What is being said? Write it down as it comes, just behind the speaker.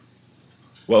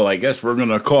Well, I guess we're going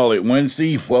to call it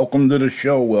Wednesday. Welcome to the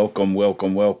show. Welcome,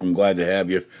 welcome, welcome. Glad to have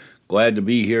you. Glad to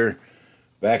be here.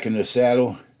 Back in the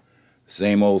saddle.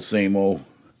 Same old, same old.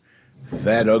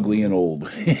 Fat, ugly, and old.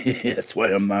 That's why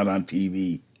I'm not on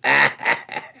TV.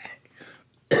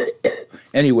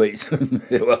 Anyways,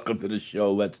 welcome to the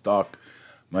show. Let's talk.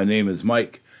 My name is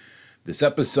Mike. This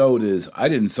episode is I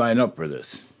didn't sign up for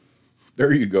this.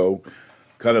 There you go.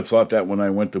 Kind of thought that when I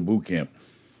went to boot camp.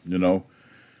 You know,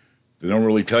 they don't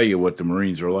really tell you what the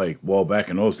Marines are like. Well, back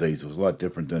in those days, it was a lot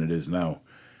different than it is now.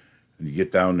 And you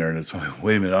get down there and it's like,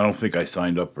 wait a minute, I don't think I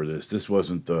signed up for this. This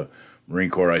wasn't the Marine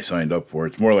Corps I signed up for.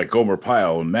 It's more like Gomer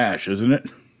Pyle and MASH, isn't it?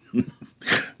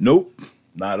 Nope,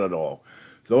 not at all.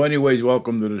 So anyways,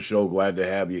 welcome to the show. Glad to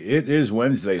have you. It is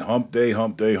Wednesday, hump day,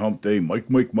 hump day, hump day. Mike,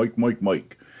 Mike, Mike, Mike,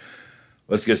 Mike.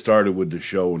 Let's get started with the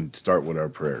show and start with our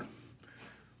prayer.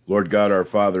 Lord God, our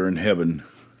Father in heaven,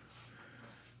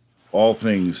 all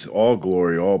things, all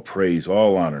glory, all praise,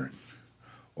 all honor,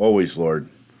 always, Lord,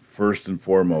 first and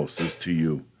foremost is to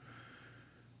you,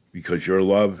 because your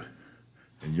love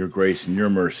and your grace and your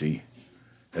mercy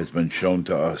has been shown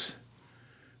to us.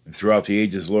 And throughout the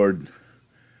ages, Lord,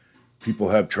 people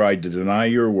have tried to deny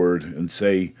your word and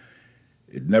say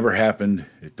it never happened,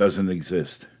 it doesn't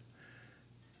exist.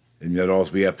 And yet all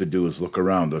we have to do is look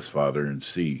around us, Father, and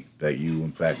see that you,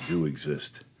 in fact, do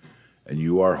exist. And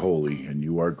you are holy, and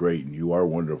you are great, and you are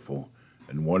wonderful,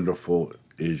 and wonderful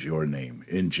is your name.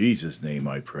 In Jesus' name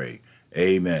I pray.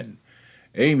 Amen.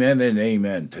 Amen and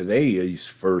amen. Today's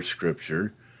first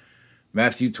scripture,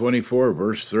 Matthew 24,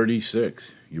 verse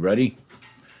 36. You ready?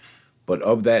 But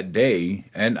of that day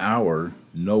and hour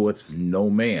knoweth no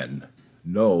man,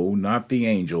 no, not the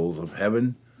angels of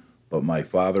heaven, but my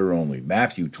Father only.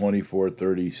 Matthew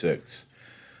 24:36.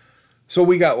 So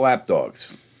we got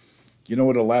lapdogs. You know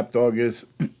what a lapdog is?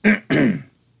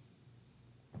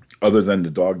 Other than the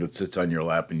dog that sits on your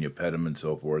lap and you pet him and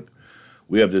so forth.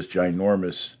 We have this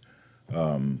ginormous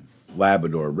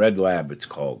Labrador, red lab it's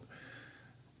called.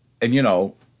 And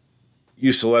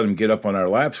used to let him get up on our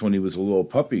laps when he was a little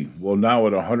puppy. Well, now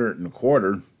at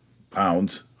 125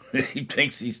 pounds, he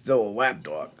thinks he's still a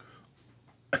lapdog.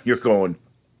 You're going,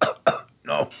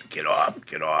 no, get off,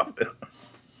 get off.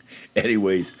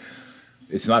 Anyways,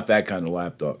 it's not that kind of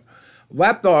lapdog.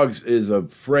 Lapdogs is a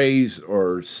phrase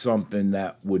or something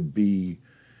that would be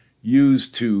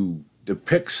used to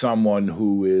depict someone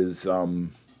who is,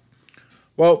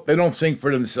 they don't think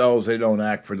for themselves, they don't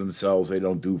act for themselves, they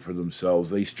don't do for themselves.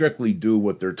 They strictly do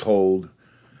what they're told,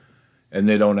 and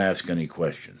they don't ask any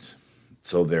questions.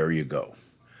 So there you go.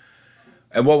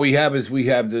 And what we have is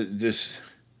these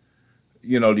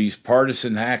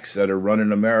partisan hacks that are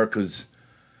running America's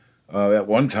at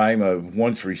one time,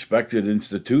 once respected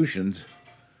institutions,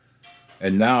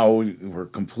 and now we're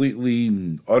completely,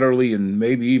 and utterly, and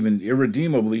maybe even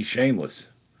irredeemably shameless.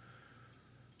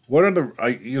 What are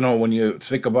when you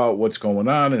think about what's going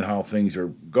on and how things are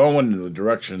going in the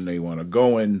direction they want to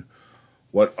go in,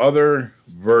 what other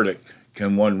verdict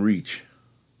can one reach?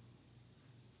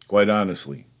 Quite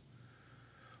honestly.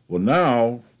 Well,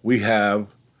 now we have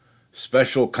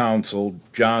Special Counsel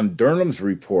John Durham's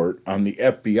report on the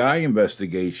FBI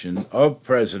investigation of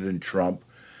President Trump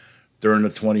during the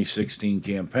 2016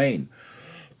 campaign.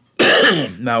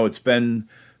 Now, it's been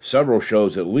several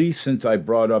shows at least since I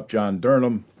brought up John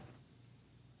Durham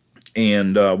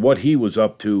and what he was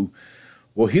up to.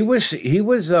 Well, he was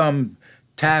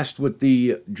tasked with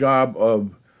the job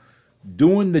of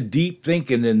doing the deep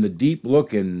thinking and the deep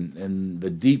looking and the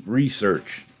deep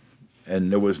research.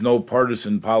 And there was no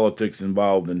partisan politics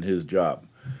involved in his job.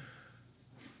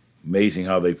 Amazing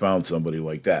how they found somebody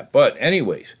like that. But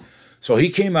anyways, so he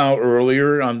came out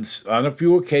earlier on a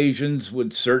few occasions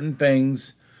with certain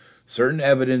things, certain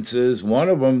evidences. One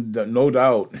of them, no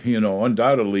doubt,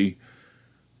 undoubtedly,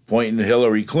 pointing to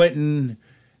Hillary Clinton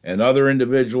and other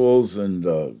individuals. And,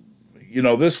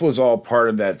 this was all part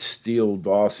of that Steele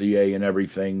dossier and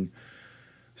everything.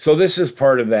 So this is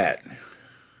part of that.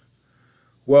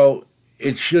 Well,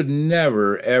 it should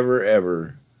never, ever,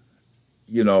 ever,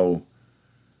 the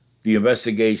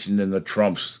investigation into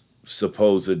Trump's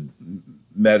supposed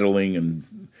meddling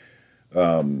and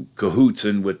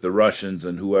cahootsing with the Russians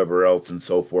and whoever else and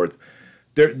so forth.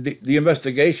 The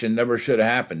investigation never should have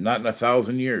happened, not in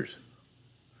 1,000 years.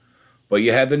 But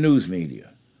you had the news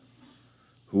media,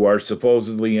 who are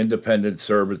supposedly independent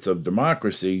servants of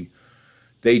democracy.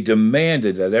 They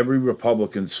demanded that every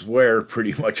Republican swear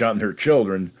pretty much on their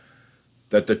children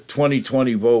that the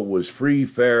 2020 vote was free,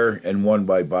 fair, and won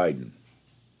by Biden.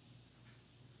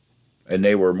 And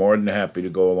they were more than happy to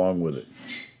go along with it.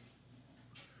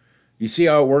 You see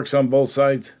how it works on both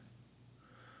sides?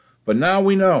 But now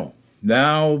we know.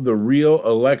 Now the real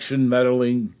election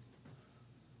meddling,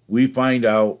 we find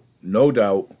out, no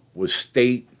doubt, was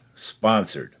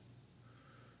state-sponsored.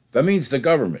 That means the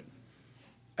government,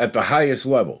 at the highest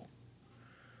level.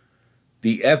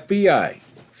 The FBI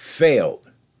failed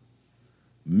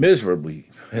miserably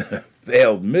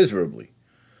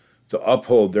to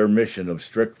uphold their mission of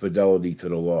strict fidelity to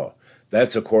the law.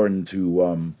 That's according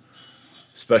to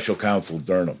Special Counsel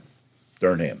Durham.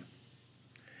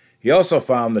 He also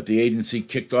found that the agency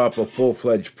kicked off a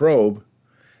full-fledged probe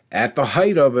at the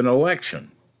height of an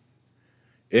election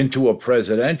into a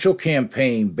presidential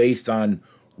campaign based on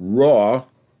raw,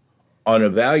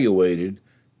 unevaluated,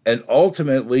 and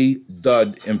ultimately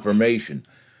dud information.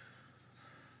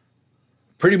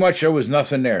 Pretty much there was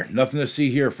nothing there. Nothing to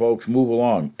see here, folks. Move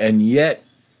along. And yet,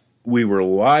 we were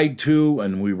lied to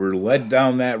and we were led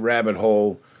down that rabbit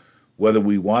hole whether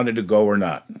we wanted to go or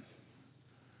not.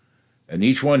 And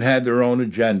each one had their own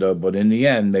agenda, but in the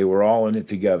end, they were all in it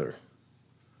together.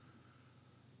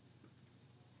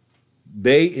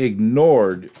 They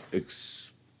ignored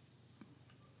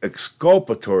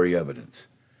exculpatory evidence,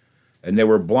 and they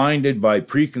were blinded by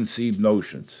preconceived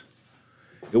notions.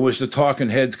 It was the talking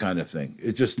heads kind of thing.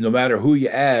 It just, no matter who you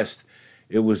asked,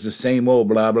 it was the same old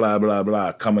blah, blah, blah,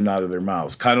 blah coming out of their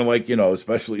mouths. Kind of like,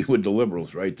 especially with the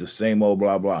liberals, right? The same old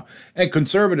blah, blah. And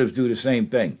conservatives do the same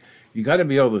thing. You got to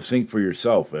be able to think for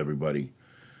yourself, everybody.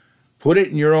 Put it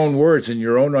in your own words, in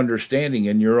your own understanding,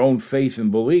 in your own faith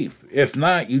and belief. If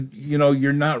not,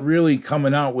 you're not really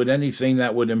coming out with anything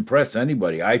that would impress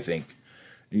anybody, I think.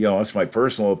 That's my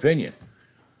personal opinion.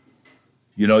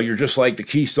 You're just like the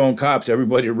Keystone Cops.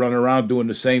 Everybody running around doing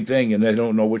the same thing, and they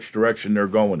don't know which direction they're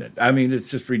going in. I mean, it's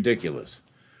just ridiculous.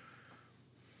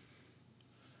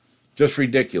 Just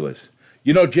ridiculous.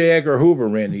 J. Edgar Hoover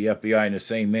ran the FBI in the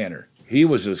same manner. He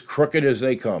was as crooked as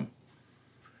they come.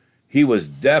 He was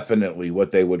definitely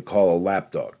what they would call a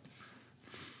lapdog.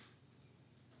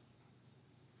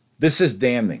 This is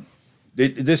damning.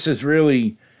 This is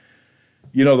really,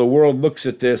 the world looks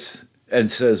at this and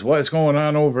says, what's going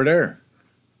on over there?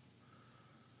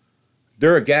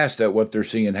 They're aghast at what they're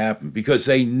seeing happen because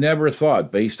they never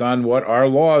thought, based on what our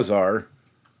laws are,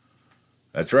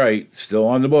 that's right, still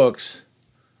on the books,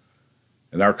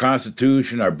 and our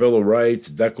Constitution, our Bill of Rights,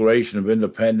 Declaration of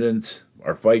Independence,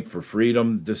 our fight for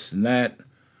freedom, this and that,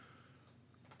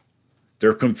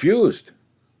 they're confused.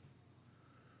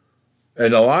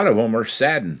 And a lot of them are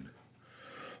saddened,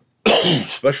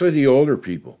 especially the older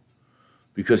people,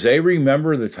 because they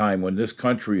remember the time when this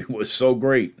country was so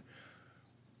great.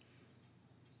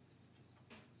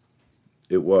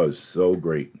 It was so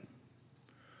great.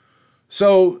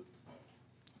 So,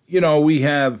 we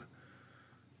have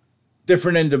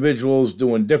different individuals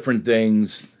doing different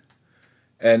things,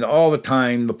 and all the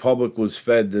time the public was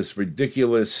fed this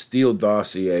ridiculous Steele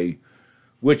dossier,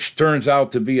 which turns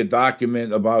out to be a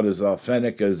document about as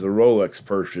authentic as a Rolex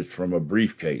purchase from a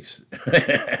briefcase.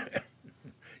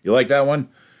 You like that one?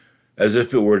 As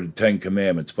if it were the Ten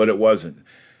Commandments, but it wasn't.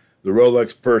 The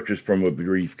Rolex purchase from a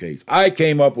briefcase. I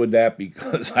came up with that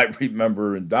because I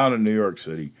remember down in New York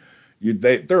City,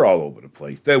 they're all over the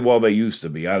place. They used to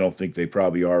be. I don't think they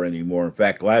probably are anymore. In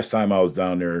fact, last time I was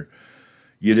down there,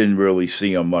 you didn't really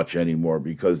see them much anymore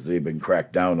because they've been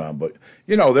cracked down on. But,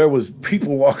 there was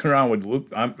people walking around with,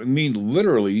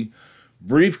 literally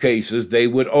briefcases they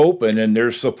would open, and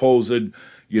their supposed,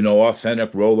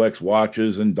 authentic Rolex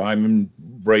watches and diamond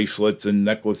bracelets and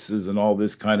necklaces and all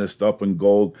this kind of stuff and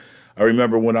gold. I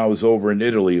remember when I was over in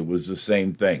Italy, it was the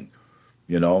same thing.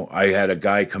 I had a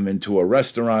guy come into a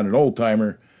restaurant, an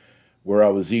old-timer, where I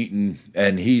was eating,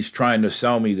 and he's trying to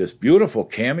sell me this beautiful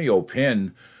cameo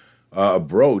pin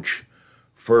brooch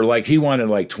for he wanted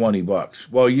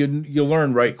 $20. Well, you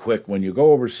learn right quick when you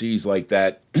go overseas like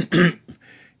that,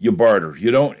 you barter.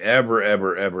 You don't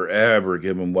ever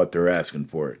give them what they're asking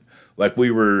for it. Like we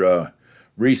were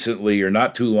recently or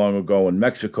not too long ago in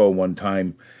Mexico one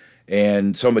time,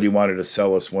 and somebody wanted to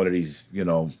sell us one of these,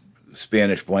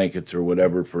 Spanish blankets or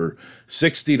whatever for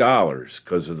 $60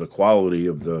 because of the quality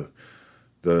of the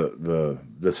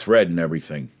thread and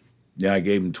everything. Yeah, I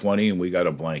gave him $20 and we got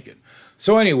a blanket.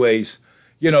 So anyways,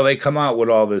 they come out with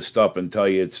all this stuff and tell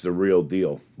you it's the real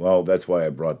deal. Well, that's why I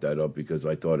brought that up, because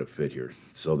I thought it fit here.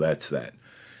 So that's that.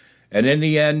 And in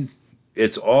the end,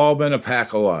 it's all been a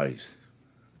pack of lies.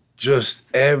 Just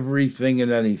everything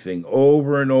and anything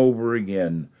over and over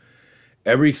again.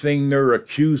 Everything they're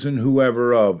accusing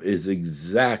whoever of is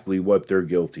exactly what they're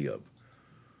guilty of.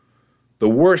 The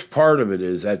worst part of it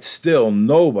is that still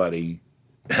nobody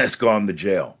has gone to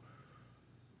jail.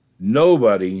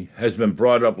 Nobody has been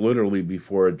brought up literally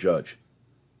before a judge.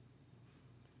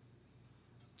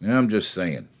 And I'm just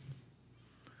saying.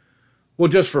 Well,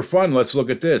 just for fun, let's look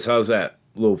at this. How's that?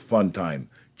 A little fun time.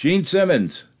 Gene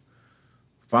Simmons,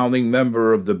 founding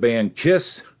member of the band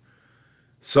Kiss.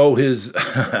 So his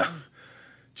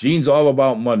Gene's all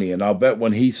about money, and I'll bet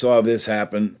when he saw this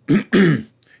happen,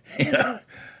 I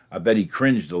bet he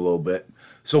cringed a little bit.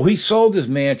 So he sold his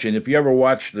mansion. If you ever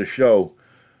watched the show,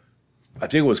 I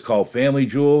think it was called Family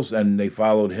Jewels, and they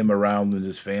followed him around and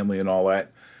his family and all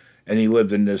that. And he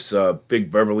lived in this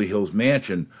big Beverly Hills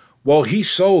mansion. Well, he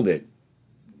sold it.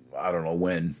 I don't know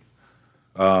when.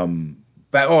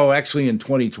 Actually in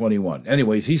 2021.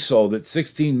 Anyways, he sold it,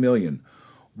 $16 million.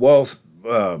 Well,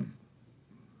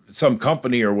 some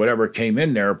company or whatever came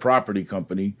in there, a property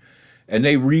company, and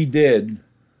they redid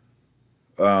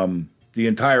the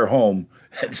entire home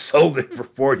and sold it for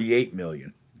 $48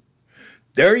 million.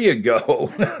 There you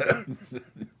go.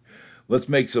 Let's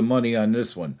make some money on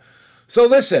this one. So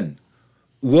listen,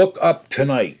 look up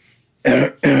tonight.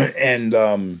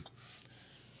 And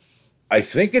I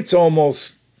think it's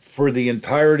almost for the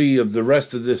entirety of the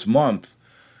rest of this month,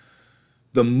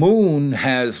 the moon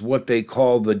has what they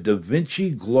call the Da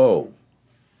Vinci glow.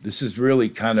 This is really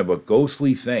kind of a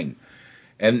ghostly thing.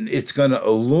 And it's going to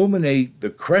illuminate the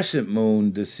crescent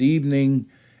moon this evening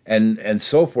and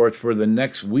so forth for the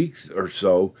next week or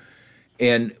so.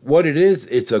 And what it is,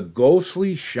 it's a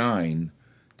ghostly shine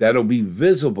that'll be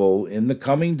visible in the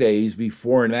coming days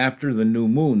before and after the new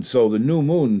moon. So the new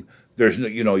moon, there's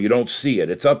no, you don't see it.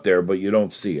 It's up there, but you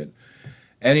don't see it.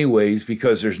 Anyways,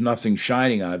 because there's nothing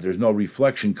shining on it, there's no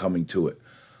reflection coming to it.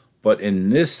 But in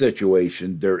this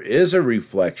situation, there is a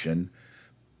reflection.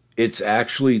 It's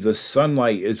actually the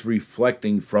sunlight is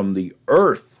reflecting from the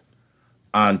earth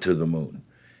onto the moon.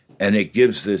 And it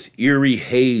gives this eerie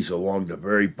haze along the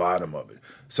very bottom of it.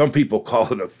 Some people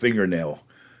call it a fingernail,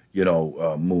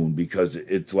 moon, because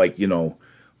it's like,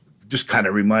 just kind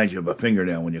of reminds you of a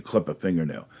fingernail when you clip a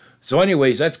fingernail. So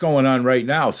anyways, that's going on right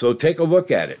now. So take a look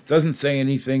at it. Doesn't say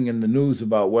anything in the news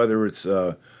about whether it's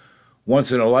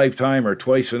once in a lifetime or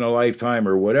twice in a lifetime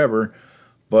or whatever.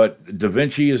 But Da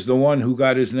Vinci is the one who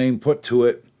got his name put to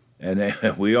it. And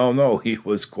we all know he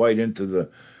was quite into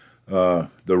the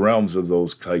realms of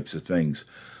those types of things.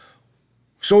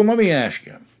 So let me ask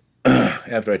you,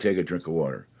 after I take a drink of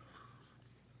water,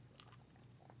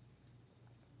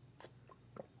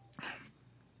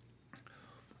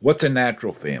 what's a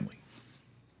natural family?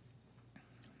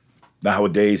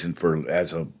 Nowadays, and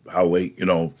how late,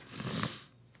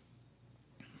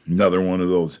 another one of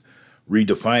those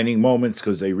redefining moments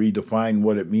because they redefine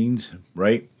what it means,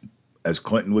 right? As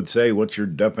Clinton would say, what's your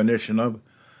definition of?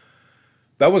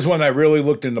 That was when I really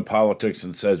looked into politics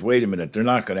and says, wait a minute, they're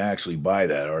not going to actually buy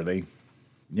that, are they?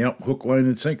 Hook, line,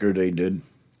 and sinker, they did.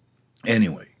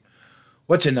 Anyway,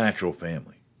 what's a natural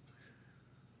family?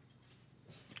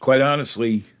 Quite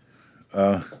honestly,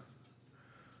 I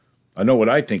know what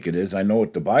I think it is. I know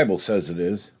what the Bible says it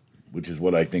is, which is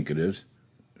what I think it is,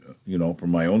 for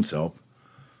my own self.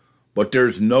 But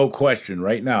there's no question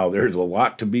right now, there's a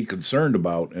lot to be concerned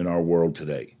about in our world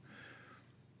today.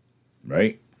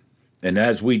 Right? And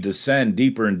as we descend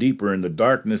deeper and deeper into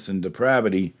darkness and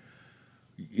depravity,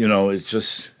 it's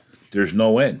just, there's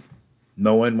no end.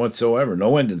 No end whatsoever.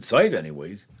 No end in sight,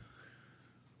 anyways.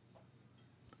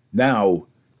 Now,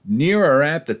 near or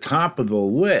at the top of the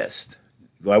list,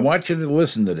 I want you to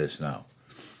listen to this now,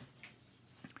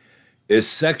 is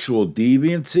sexual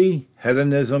deviancy,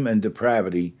 hedonism, and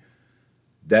depravity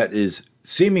that is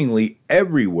seemingly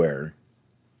everywhere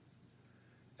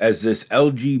as this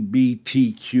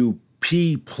LGBTQP+.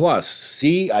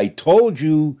 See, I told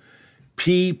you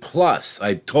P+.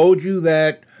 I told you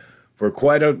that for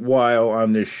quite a while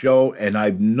on this show, and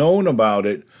I've known about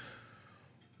it,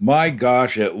 my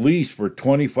gosh, at least for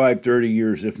 25, 30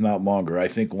 years, if not longer. I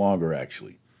think longer,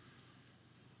 actually.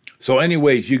 So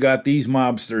anyways, you got these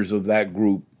mobsters of that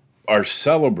group are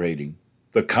celebrating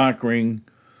the conquering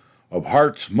of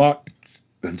hearts, minds,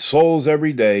 and souls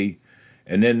every day,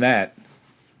 and in that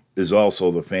is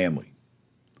also the family.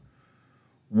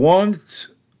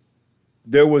 Once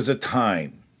there was a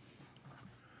time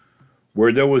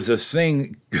where there was a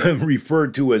thing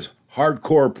referred to as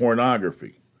hardcore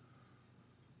pornography,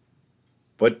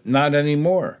 but not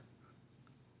anymore.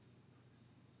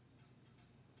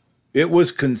 It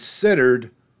was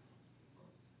considered,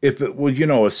 if it was,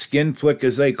 a skin flick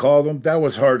as they call them, that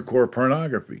was hardcore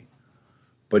pornography,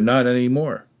 but not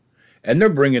anymore. And they're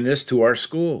bringing this to our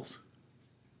schools.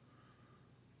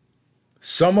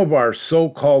 Some of our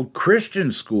so-called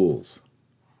Christian schools,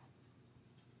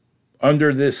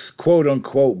 under this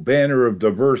quote-unquote banner of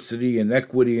diversity and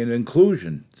equity and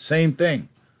inclusion, same thing.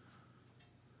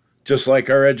 just like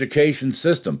our education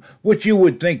system, which you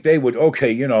would think they would,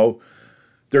 okay,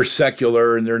 they're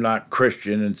secular and they're not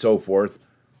Christian and so forth.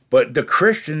 But the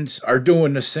Christians are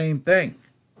doing the same thing.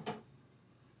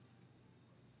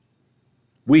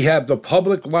 We have the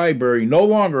public library, no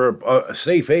longer a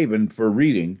safe haven for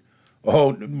reading.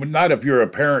 Oh, not if you're a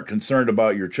parent concerned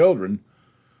about your children,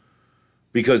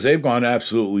 because they've gone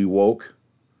absolutely woke.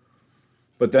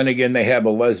 But then again, they have a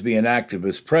lesbian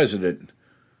activist president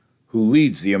who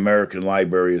leads the American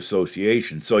Library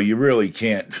Association. So you really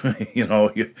can't,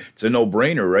 it's a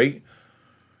no-brainer, right?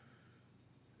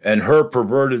 And her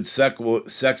perverted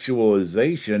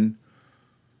sexualization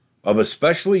of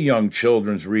especially young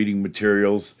children's reading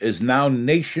materials is now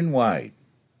nationwide.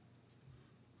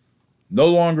 No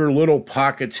longer little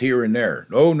pockets here and there.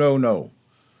 No, no, no.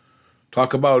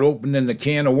 Talk about opening the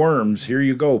can of worms. Here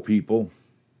you go, people.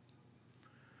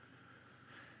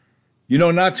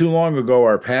 Not too long ago,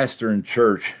 our pastor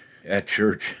at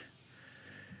church,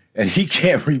 and he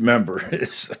can't remember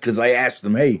this because I asked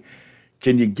him, hey,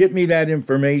 can you get me that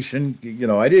information?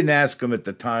 I didn't ask him at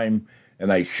the time,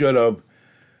 and I should have.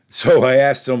 So I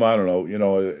asked him, I don't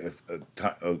know,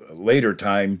 a later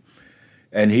time,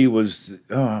 and he was,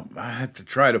 I have to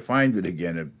try to find it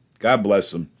again. And God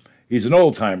bless him. He's an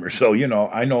old timer, so,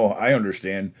 I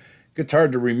understand. It's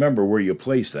hard to remember where you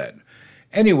place that.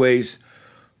 Anyways,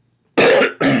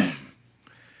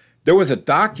 there was a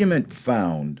document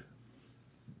found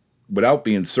without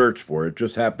being searched for. It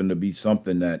just happened to be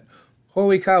something that,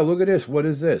 holy cow, look at this. What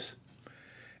is this?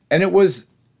 And it was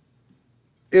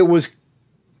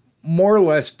more or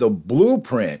less the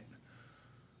blueprint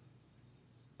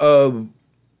or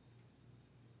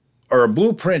a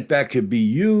blueprint that could be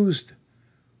used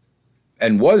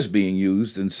and was being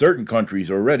used in certain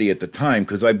countries already at the time,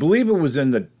 because I believe it was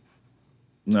in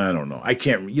I don't know. I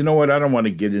can't, I don't want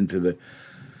to get into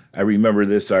I remember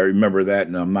this, I remember that,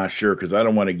 and I'm not sure because I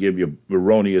don't want to give you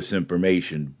erroneous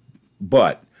information.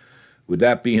 But with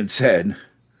that being said,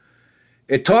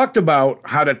 it talked about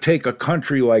how to take a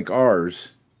country like ours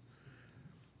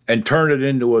and turn it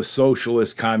into a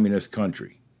socialist communist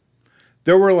country.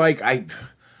 There were I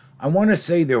want to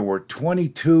say there were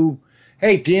 22.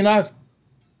 Hey, Tina.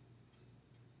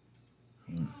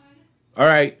 All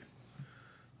right.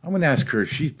 I'm going to ask her.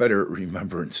 She's better at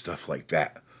remembering stuff like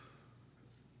that.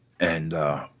 And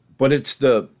but it's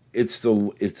a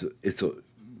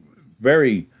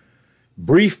very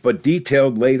brief but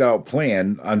detailed, laid out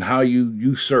plan on how you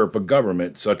usurp a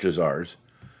government such as ours,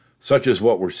 such as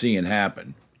what we're seeing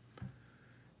happen.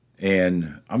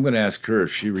 And I'm going to ask her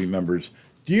if she remembers.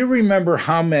 Do you remember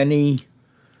remember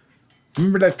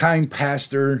that time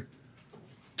Pastor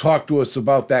talked to us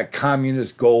about that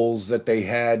communist goals that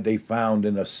they found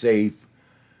in a safe?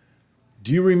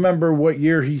 Do you remember what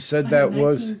year he said that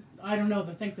was? I don't know.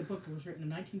 I think the book was written in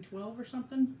 1912 or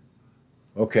something.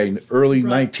 Okay, early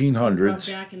 1900s. Brought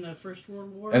back in the First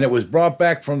World War. And it was brought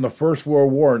back from the First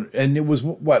World War. And it was,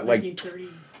 what,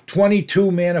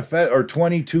 22 manifest or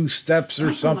 22 steps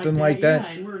or something like that? Yeah,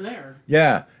 and we're there.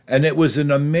 Yeah, and it was an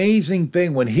amazing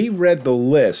thing. When he read the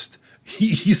list,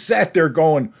 he sat there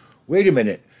going, wait a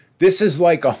minute, this is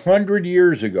 100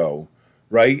 years ago,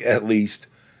 right, at least.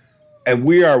 And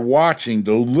we are watching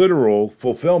the literal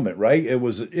fulfillment, right? It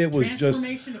was just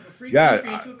transformation of a free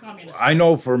country into a communist. I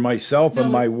know for myself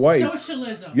and my wife.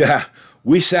 Socialism. Yeah,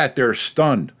 we sat there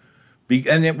stunned,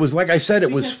 and it was like I said,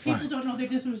 it was people don't know the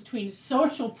difference between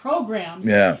social programs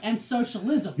and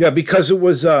socialism. Yeah, because it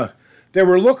was they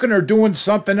were looking or doing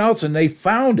something else, and they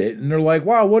found it, and they're like,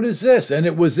 "Wow, what is this?" And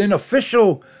it was an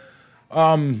official.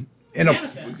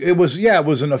 It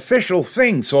was an official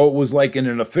thing, so it was in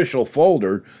an official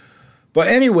folder. But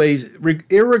anyways,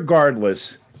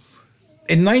 irregardless,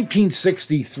 in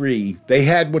 1963, they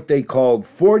had what they called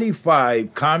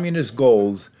 45 communist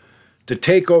goals to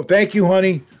take over. Thank you,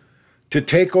 honey. To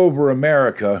take over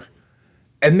America,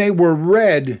 and they were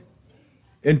read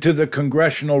into the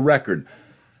congressional record.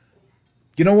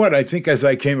 You know what? I think as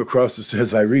I came across this,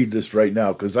 as I read this right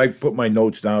now, because I put my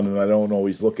notes down and I don't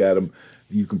always look at them.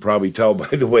 You can probably tell by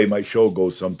the way my show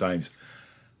goes sometimes.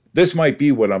 This might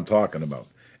be what I'm talking about.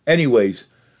 Anyways,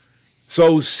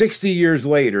 so 60 years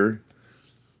later,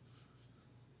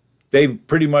 they've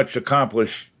pretty much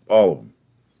accomplished all of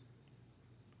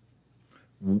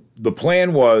them. The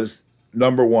plan was,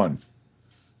 number one,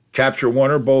 capture one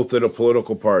or both of the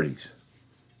political parties.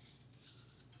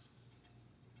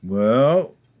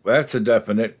 Well, that's a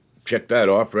definite. Check that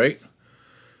off, right?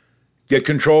 Get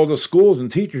control of the schools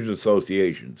and teachers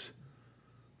associations.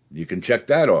 You can check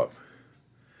that off.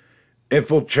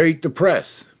 Infiltrate the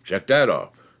press. Check that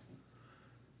off.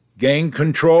 Gain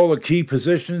control of key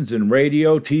positions in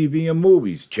radio, TV, and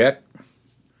movies. Check.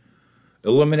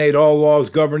 Eliminate all laws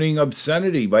governing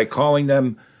obscenity by calling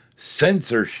them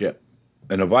censorship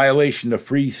and a violation of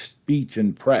free speech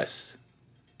and press.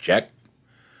 Check.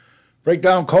 Break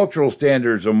down cultural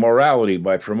standards of morality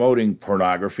by promoting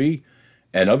pornography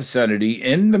and obscenity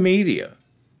in the media.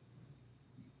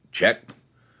 Check.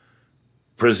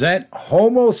 Present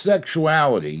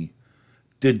homosexuality,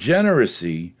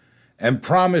 degeneracy, and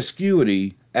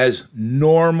promiscuity as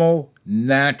normal,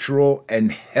 natural,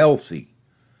 and healthy.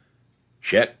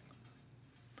 Check.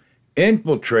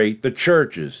 Infiltrate the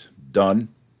churches. Done.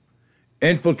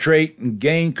 Infiltrate and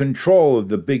gain control of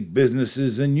the big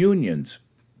businesses and unions.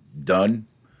 Done.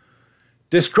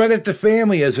 Discredit the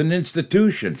family as an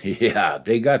institution. Yeah,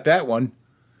 they got that one.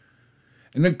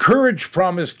 And encourage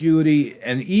promiscuity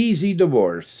and easy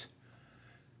divorce,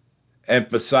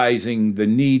 emphasizing the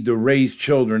need to raise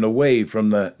children away from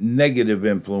the negative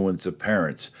influence of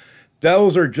parents.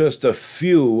 Those are just a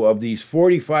few of these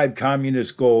 45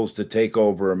 communist goals to take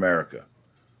over America.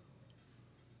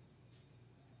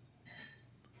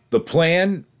 The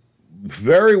plan,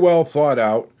 very well thought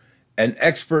out and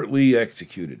expertly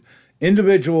executed.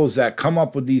 Individuals that come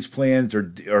up with these plans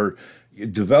or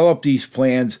develop these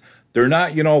plans, they're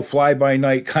not,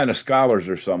 fly-by-night kind of scholars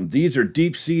or something. These are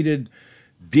deep-seated,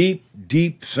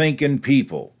 deep thinking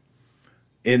people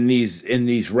in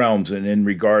these realms and in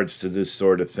regards to this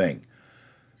sort of thing.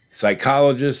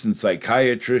 Psychologists and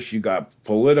psychiatrists, you got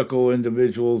political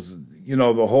individuals,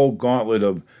 the whole gauntlet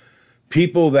of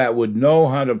people that would know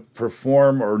how to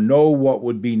perform or know what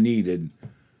would be needed,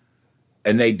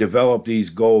 and they develop these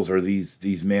goals or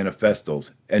these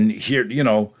manifestos. And here,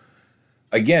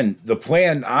 again, the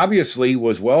plan obviously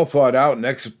was well thought out and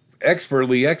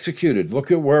expertly executed.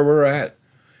 Look at where we're at.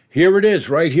 Here it is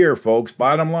right here, folks,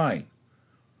 bottom line.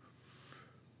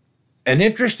 And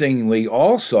interestingly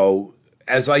also,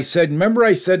 as I said, remember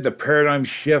I said the paradigm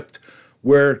shift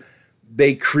where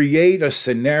they create a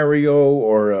scenario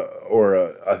or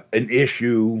an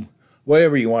issue,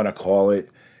 whatever you want to call it,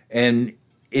 and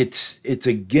it's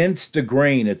against the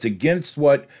grain. It's against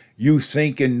what you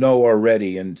think and know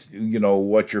already, and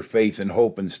what your faith and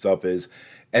hope and stuff is,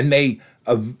 and they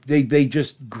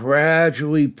just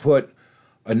gradually put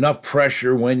enough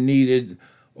pressure when needed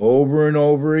over and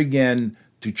over again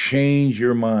to change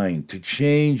your mind, to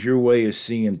change your way of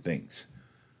seeing things.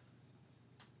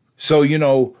 So,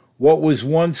 what was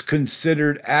once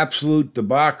considered absolute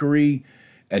debauchery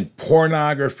and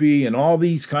pornography and all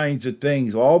these kinds of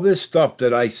things, all this stuff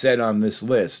that I said on this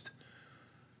list,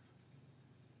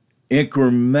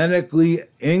 incrementally,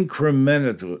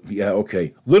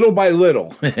 little by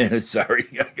little, sorry,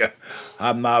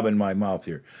 I'm knobbing my mouth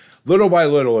here, little by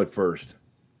little at first,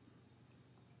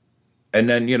 and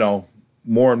then,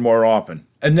 more and more often,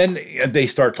 and then they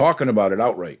start talking about it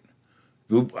outright.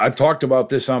 I've talked about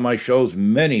this on my shows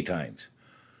many times.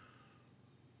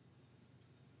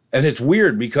 And it's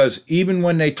weird because even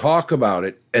when they talk about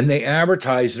it and they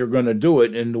advertise they're going to do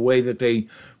it in the way that they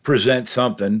present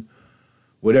something,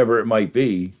 whatever it might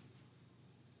be,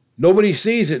 nobody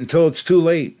sees it until it's too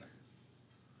late.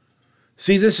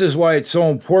 See, this is why it's so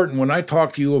important when I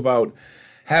talk to you about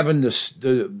having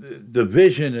the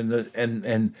vision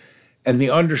and the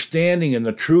understanding and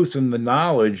the truth and the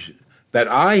knowledge that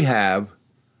I have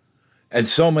and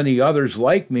so many others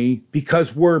like me,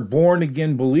 because we're born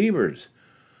again believers,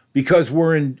 because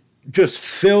we're just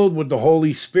filled with the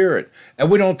Holy Spirit, and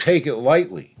we don't take it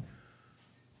lightly.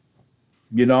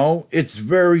 It's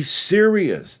very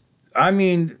serious. I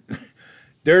mean,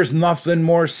 there's nothing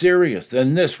more serious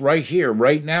than this right here,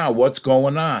 right now, what's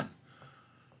going on.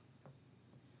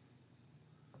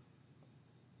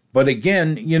 But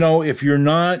again, if you're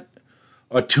not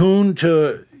attuned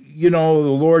to, the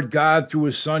Lord God through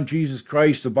his Son, Jesus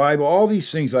Christ, the Bible, all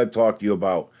these things I've talked to you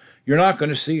about, you're not going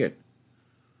to see it.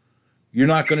 You're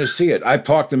not going to see it. I've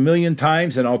talked a million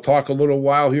times, and I'll talk a little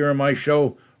while here on my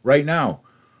show right now.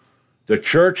 The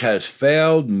church has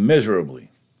failed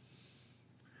miserably.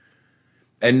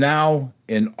 And now,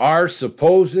 in our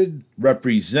supposed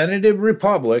representative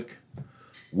republic,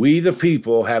 we the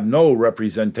people have no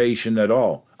representation at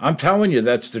all. I'm telling you,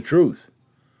 that's the truth.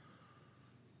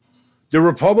 The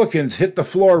Republicans hit the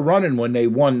floor running when they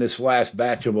won this last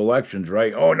batch of elections,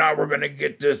 right? Oh, now we're going to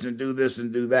get this and do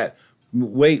that.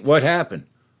 Wait, what happened?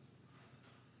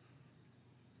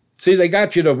 See, they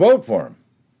got you to vote for them.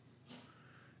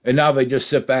 And now they just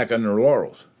sit back on their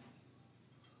laurels.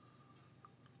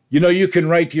 You can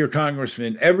write to your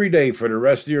congressman every day for the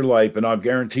rest of your life, and I'll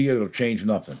guarantee you it'll change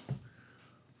nothing.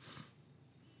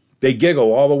 They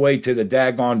giggle all the way to the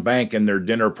daggone bank and their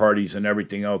dinner parties and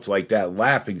everything else like that.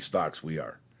 Laughing stocks we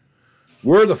are.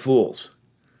 We're the fools.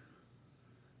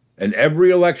 And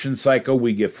every election cycle,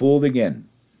 we get fooled again.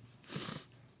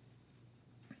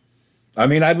 I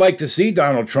mean, I'd like to see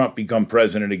Donald Trump become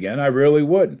president again. I really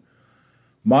would.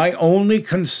 My only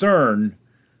concern,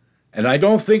 and I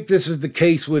don't think this is the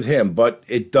case with him, but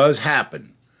it does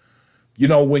happen. You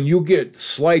know, when you get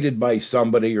slighted by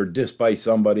somebody or dissed by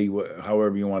somebody,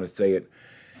 however you want to say it,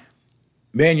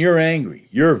 man, you're angry.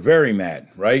 You're very mad,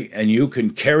 right? And you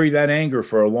can carry that anger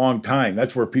for a long time.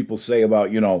 That's where people say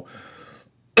about, you know,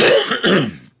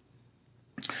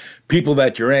 people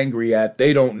that you're angry at,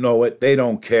 they don't know it, they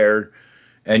don't care,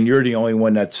 and you're the only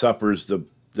one that suffers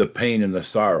the pain and the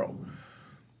sorrow.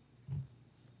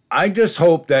 I just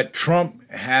hope that Trump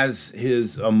has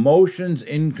his emotions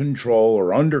in control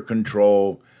or under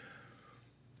control,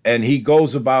 and he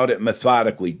goes about it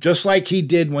methodically, just like he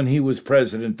did when he was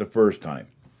president the first time,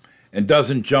 and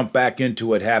doesn't jump back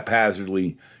into it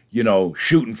haphazardly, you know,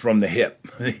 shooting from the hip.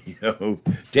 You know,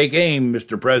 take aim,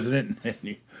 Mr. President.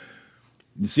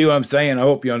 You see what I'm saying? I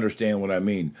hope you understand what I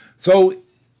mean. So,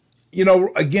 you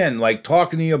know, again, like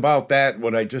talking to you about that,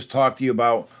 what I just talked to you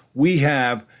about, we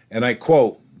have, and I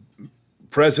quote,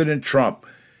 President Trump,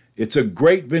 it's a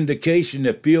great vindication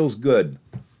that feels good.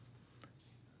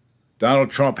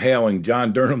 Donald Trump hailing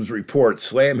John Durham's report,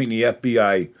 slamming the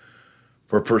FBI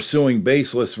for pursuing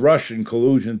baseless Russian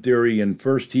collusion theory in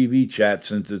first TV chat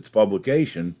since its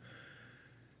publication.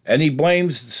 And he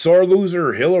blames sore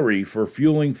loser Hillary for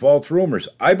fueling false rumors.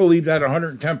 I believe that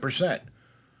 110%.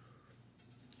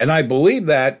 And I believe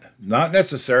that not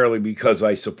necessarily because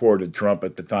I supported Trump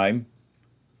at the time,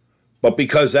 but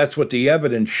because that's what the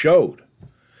evidence showed.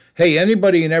 Hey,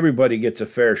 anybody and everybody gets a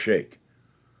fair shake,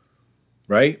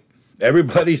 right?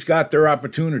 Everybody's got their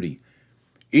opportunity.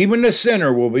 Even the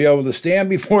sinner will be able to stand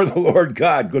before the Lord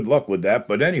God, good luck with that,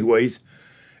 but anyways,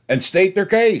 and state their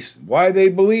case, why they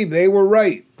believe they were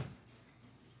right.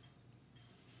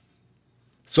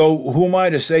 So who am I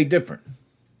to say different?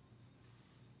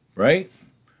 Right?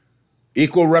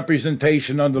 Equal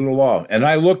representation under the law. And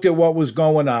I looked at what was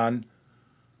going on,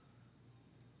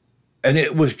 and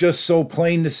it was just so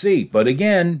plain to see. But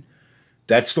again,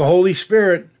 that's the Holy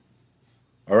Spirit.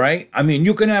 All right? I mean,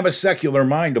 you can have a secular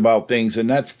mind about things, and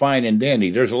that's fine and dandy.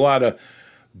 There's a lot of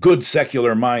good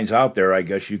secular minds out there, I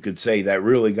guess you could say, that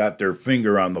really got their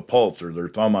finger on the pulse or their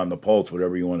thumb on the pulse,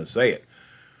 whatever you want to say it.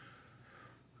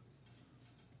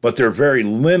 But they're very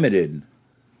limited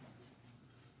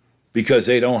because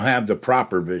they don't have the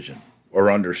proper vision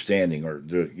or understanding or,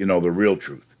 the real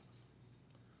truth.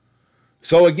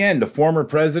 So again, the former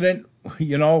president,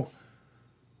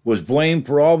 was blamed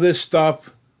for all this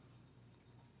stuff.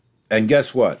 And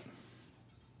guess what?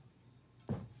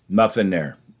 Nothing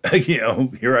there.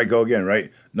 Here I go again,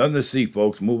 right? Nothing to see,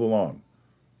 folks. Move along.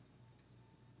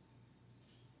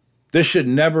 This should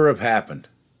never have happened.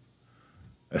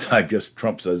 I guess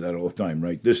Trump says that all the time,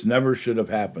 right? This never should have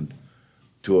happened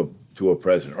to a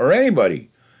president or anybody.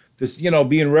 This,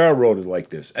 being railroaded like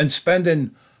this and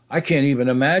spending, I can't even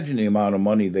imagine the amount of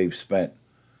money they've spent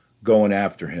going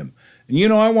after him.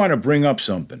 And I want to bring up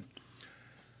something.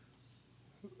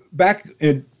 Back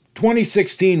in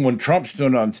 2016, when Trump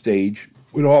stood on stage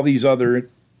with all these other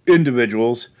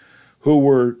individuals who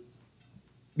were,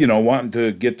 wanting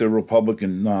to get the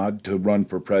Republican nod to run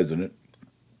for president,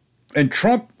 and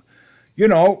Trump,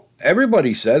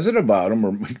 everybody says it about him,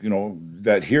 or,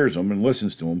 that hears him and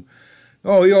listens to him.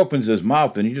 Oh, he opens his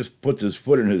mouth and he just puts his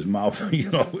foot in his mouth,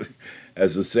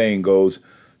 as the saying goes,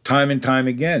 time and time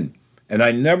again. And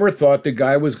I never thought the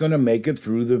guy was going to make it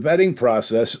through the vetting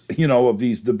process, of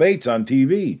these debates on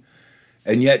TV.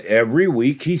 And yet every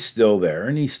week he's still there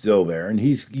and he's still there. And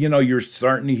he's, you're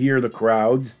starting to hear the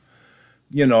crowds,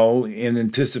 in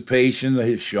anticipation of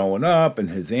his showing up and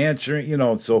his answering,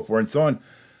 and so forth and so on.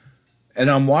 And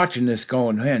I'm watching this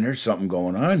going, man, there's something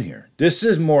going on here. This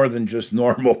is more than just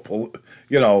normal,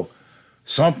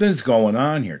 something's going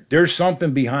on here. There's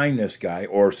something behind this guy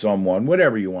or someone,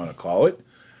 whatever you want to call it.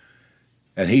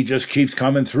 And he just keeps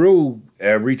coming through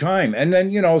every time. And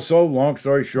then, so long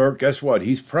story short, guess what?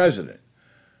 He's president.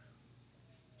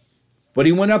 But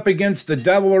he went up against the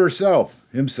devil himself,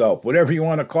 whatever you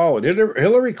want to call it.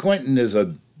 Hillary Clinton is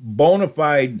a bona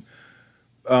fide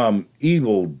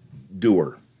evil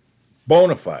doer.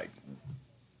 Bona fide.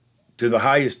 To the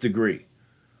highest degree.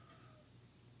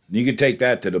 You can take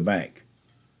that to the bank.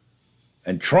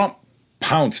 And Trump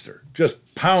pounced her, just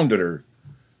pounded her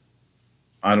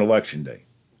on Election Day.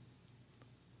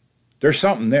 There's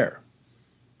something there.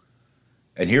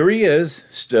 And here he is,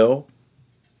 still,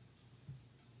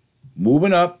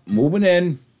 moving up, moving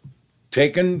in,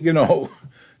 taking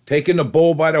the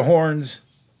bull by the horns.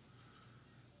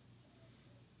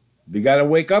 You got to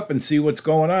wake up and see what's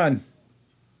going on.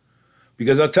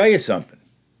 Because I'll tell you something.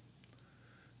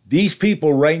 These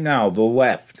people right now, the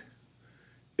left,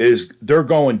 they're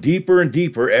going deeper and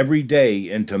deeper every day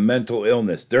into mental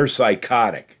illness. They're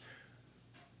psychotic.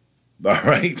 All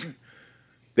right?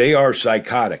 They are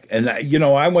psychotic. And,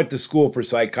 I went to school for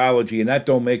psychology, and that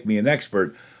don't make me an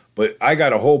expert, but I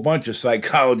got a whole bunch of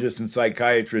psychologists and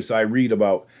psychiatrists I read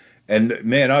about. And,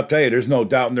 man, I'll tell you, there's no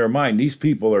doubt in their mind. These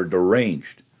people are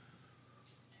deranged.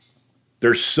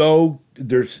 There's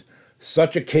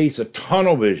such a case of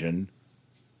tunnel vision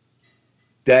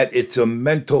that it's a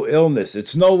mental illness.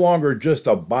 It's no longer just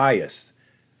a bias.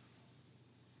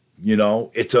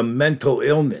 It's a mental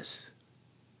illness.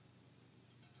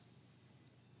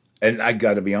 And I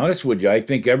got to be honest with you, I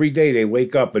think every day they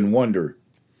wake up and wonder.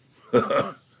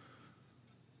 I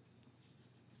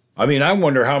mean, I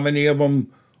wonder how many of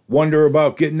them wonder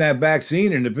about getting that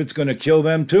vaccine and if it's going to kill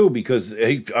them too, because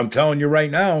hey, I'm telling you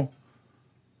right now.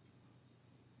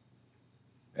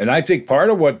 And I think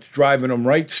part of what's driving them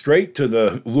right straight to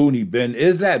the loony bin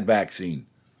is that vaccine.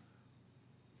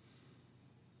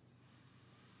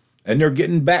 And they're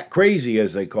getting bat crazy,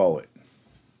 as they call it.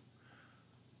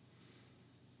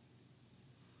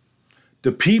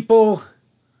 The people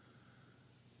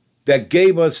that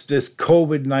gave us this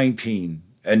COVID-19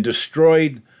 and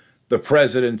destroyed the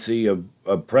presidency of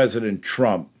President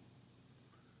Trump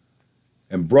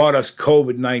and brought us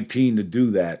COVID-19 to do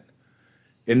that,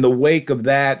 in the wake of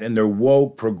that and their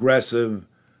woke progressive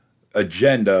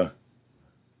agenda,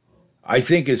 I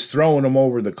think is throwing them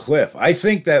over the cliff. I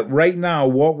think that right now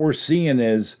what we're seeing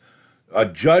is a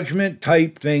judgment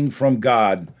type thing from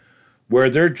God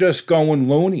where they're just going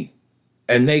loony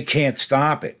and they can't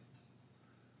stop it.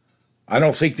 I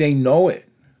don't think they know it.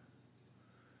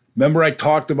 Remember I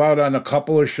talked about on a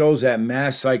couple of shows that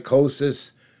mass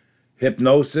psychosis,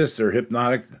 hypnosis or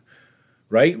hypnotic,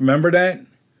 right? Remember that?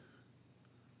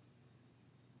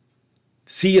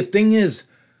 See, the thing is,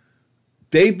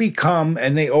 they become,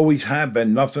 and they always have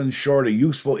been, nothing short of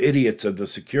useful idiots of the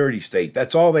security state.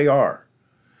 That's all they are.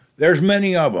 There's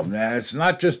many of them. Now, it's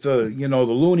not just the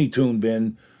Looney Tune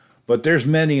bin, but there's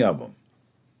many of them.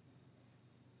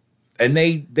 And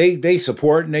they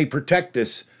support and they protect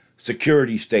this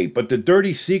security state. But the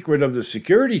dirty secret of the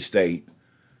security state,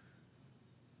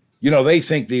 they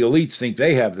think the elites think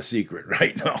they have the secret,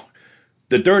 right? No.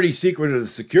 The dirty secret of the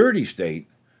security state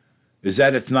is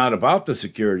that it's not about the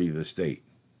security of the state.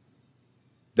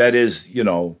 That is,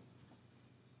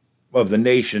 of the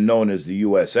nation known as the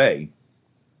USA.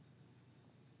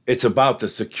 It's about the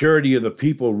security of the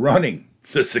people running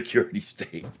the security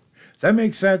state. Does that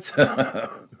make sense?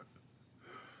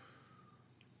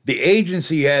 The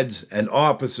agency heads and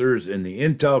officers in the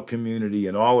intel community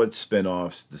and all its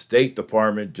spinoffs, the State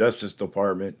Department, Justice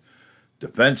Department,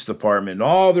 Defense Department, and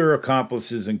all their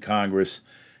accomplices in Congress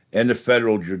and the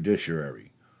federal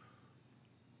judiciary.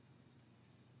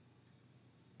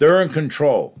 They're in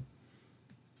control,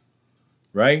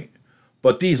 right?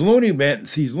 But these Looney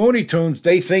Tunes,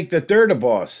 they think that they're the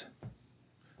boss.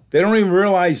 They don't even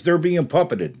realize they're being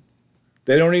puppeted.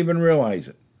 They don't even realize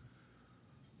it.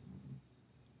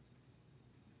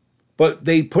 But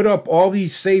they put up all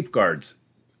these safeguards,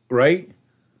 right?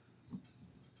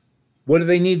 What do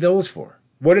they need those for?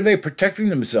 What are they protecting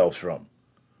themselves from?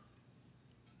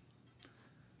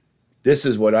 This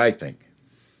is what I think.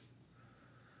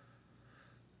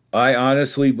 I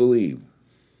honestly believe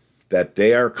that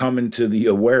they are coming to the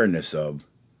awareness of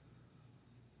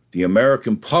the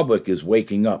American public is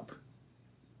waking up,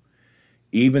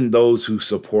 even those who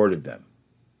supported them.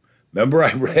 Remember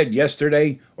I read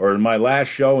yesterday, or in my last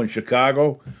show in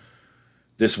Chicago,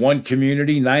 this one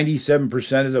community,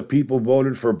 97% of the people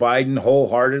voted for Biden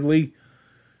wholeheartedly,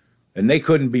 and they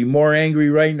couldn't be more angry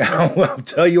right now. I'll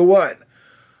tell you what,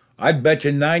 I'd bet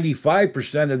you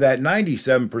 95% of that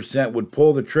 97% would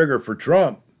pull the trigger for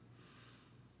Trump.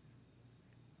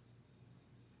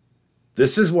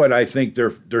 This is what I think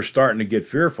they're starting to get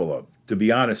fearful of, to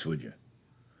be honest with you.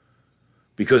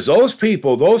 Because those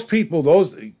people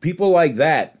like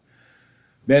that,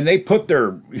 man, they put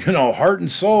their, heart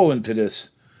and soul into this.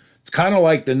 It's kind of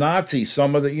like the Nazis.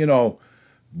 Some of the,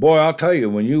 boy, I'll tell you,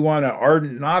 when you want an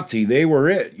ardent Nazi, they were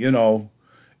it,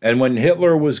 And when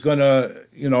Hitler was going to,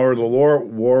 or the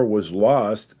war was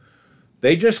lost,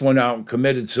 they just went out and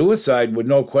committed suicide with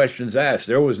no questions asked.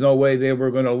 There was no way they were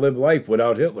going to live life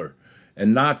without Hitler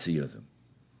and Nazism.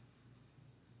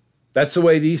 That's the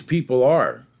way these people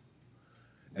are.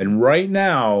 And right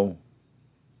now,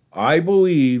 I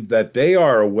believe that they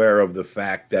are aware of the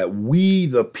fact that we,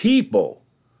 the people,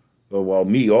 well,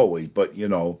 me always, but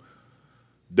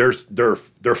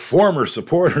their former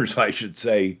supporters, I should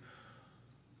say,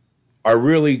 are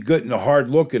really getting a hard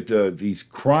look at these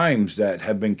crimes that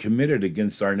have been committed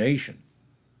against our nation.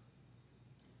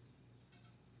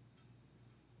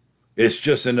 It's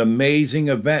just an amazing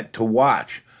event to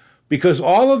watch because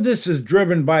all of this is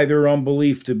driven by their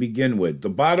unbelief to begin with. The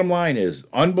bottom line is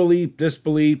unbelief,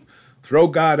 disbelief, throw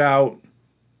God out,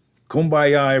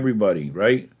 kumbaya, everybody,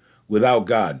 right? Without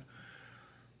God.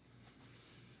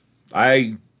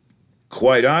 I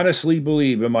quite honestly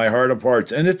believe in my heart of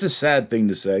hearts, and it's a sad thing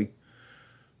to say,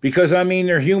 because, I mean,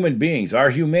 they're human beings. Our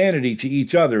humanity to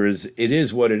each other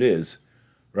is what it is,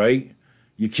 right?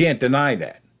 You can't deny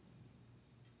that.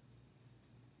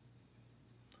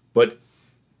 But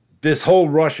this whole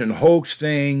Russian hoax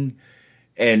thing,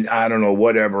 and I don't know,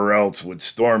 whatever else with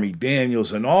Stormy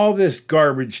Daniels and all this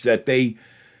garbage that they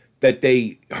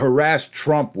harassed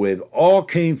Trump with, all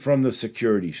came from the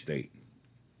security state.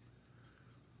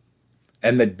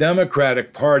 And the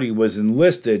Democratic Party was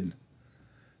enlisted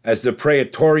as the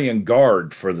Praetorian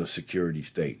Guard for the security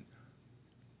state.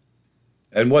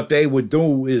 And what they would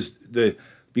do is,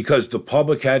 because the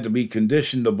public had to be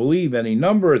conditioned to believe any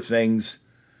number of things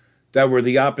that were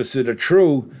the opposite of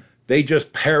true, they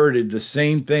just parroted the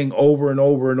same thing over and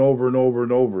over and over and over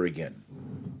and over again.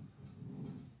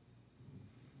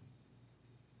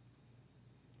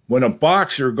 When a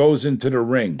boxer goes into the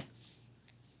ring,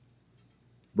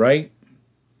 right?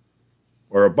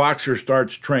 Or a boxer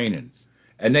starts training,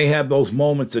 and they have those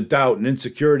moments of doubt and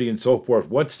insecurity and so forth,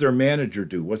 what's their manager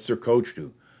do? What's their coach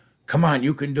do? Come on,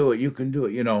 you can do it,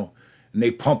 and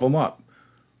they pump them up,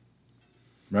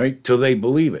 right? Till they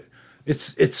believe it.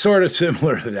 It's sort of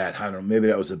similar to that. I don't know, maybe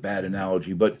that was a bad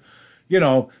analogy, but,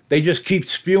 they just keep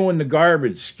spewing the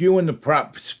garbage, spewing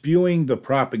the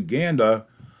propaganda.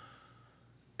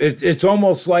 It's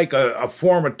almost like a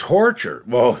form of torture.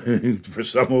 Well, for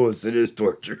some of us, it is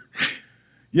torture.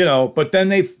 But then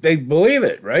they believe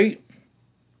it, right?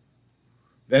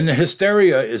 Then the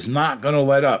hysteria is not going to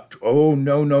let up. Oh,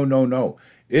 no.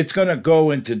 It's going to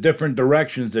go into different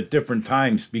directions at different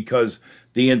times because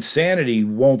the insanity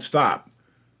won't stop.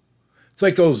 It's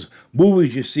like those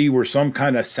movies you see where some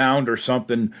kind of sound or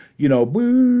something,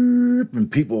 boop,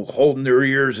 and people holding their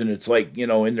ears, and it's like,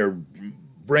 in their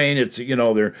brain, it's,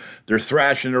 they're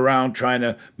thrashing around trying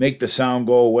to make the sound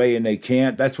go away, and they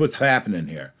can't. That's what's happening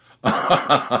here.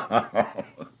 I'm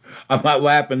not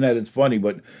laughing that it's funny,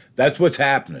 but that's what's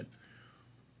happening.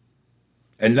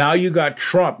 And now you got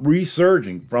Trump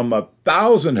resurging from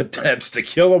 1,000 attempts to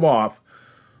kill him off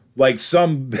like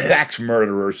some axe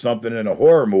murderer or something in a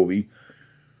horror movie.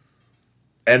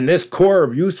 And this core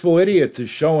of useful idiots is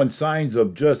showing signs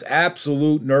of just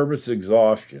absolute nervous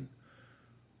exhaustion.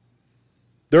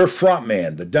 Their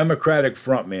frontman, the Democratic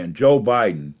frontman, Joe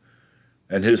Biden,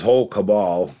 and his whole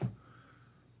cabal,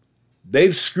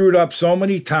 they've screwed up so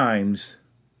many times,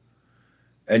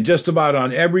 and just about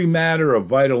on every matter of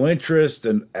vital interest,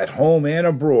 and at home and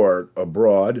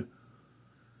abroad.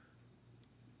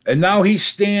 And now he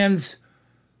stands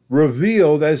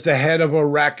revealed as the head of a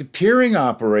racketeering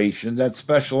operation that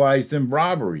specialized in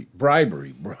bribery.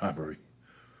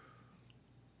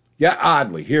 Yeah,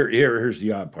 oddly, here's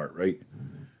the odd part, right?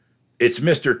 It's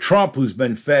Mr. Trump who's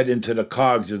been fed into the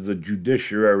cogs of the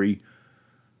judiciary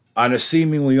on a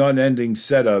seemingly unending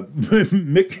set of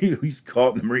he's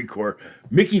called in the Marine Corps,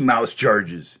 Mickey Mouse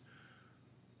charges.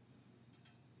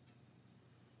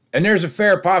 And there's a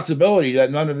fair possibility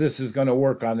that none of this is going to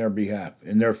work on their behalf,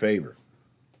 in their favor.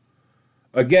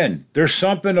 Again, there's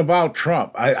something about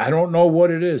Trump. I don't know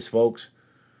what it is, folks.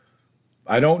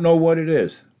 I don't know what it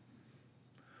is.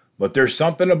 But there's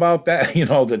something about that, the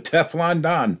Teflon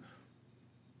Don.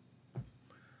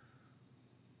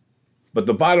 But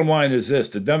the bottom line is this: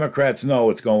 the Democrats know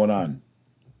what's going on.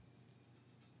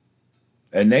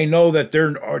 And they know that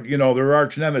their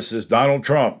arch nemesis, Donald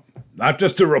Trump, not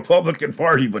just the Republican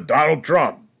Party, but Donald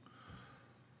Trump,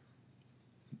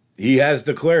 he has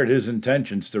declared his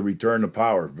intentions to return to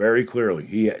power very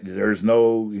clearly. There's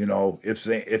no, ifs,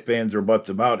 ands, or buts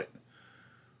about it.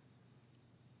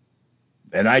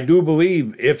 And I do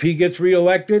believe if he gets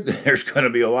reelected, there's going to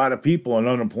be a lot of people on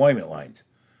unemployment lines.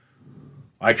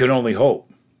 I can only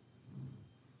hope.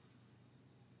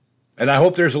 And I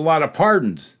hope there's a lot of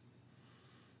pardons,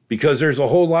 because there's a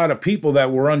whole lot of people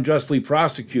that were unjustly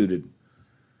prosecuted.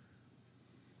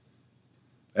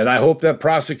 And I hope that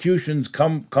prosecutions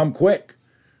come quick.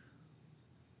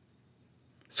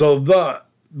 So the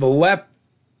left,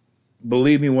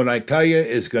 believe me when I tell you,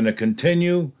 is going to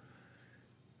continue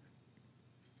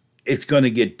it's going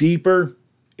to get deeper.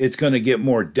 It's going to get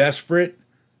more desperate.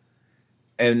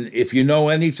 And if you know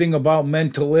anything about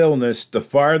mental illness, the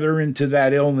farther into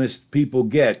that illness people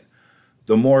get,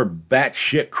 the more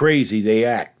batshit crazy they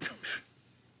act.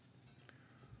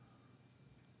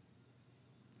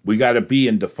 We got to be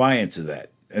in defiance of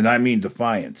that. And I mean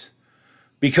defiance.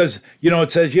 Because,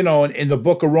 it says, in the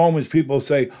book of Romans, people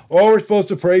say, oh, we're supposed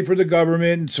to pray for the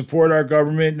government and support our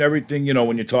government and everything,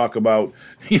 when you talk about,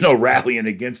 rallying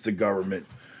against the government.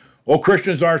 Oh,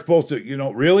 Christians aren't supposed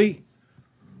to, really?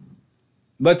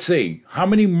 Let's see. How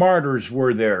many martyrs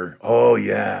were there? Oh,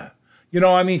 yeah.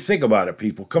 Think about it,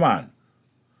 people. Come on.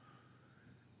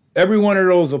 Every one of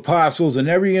those apostles and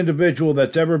every individual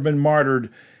that's ever been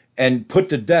martyred and put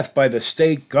to death by the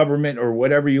state government or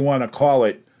whatever you want to call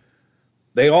it,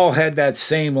 they all had that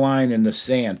same line in the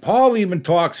sand. Paul even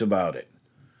talks about it,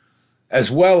 as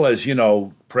well as,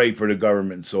 pray for the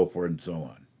government and so forth and so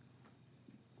on.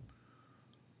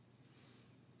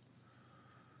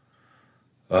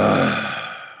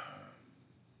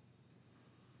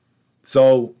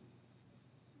 So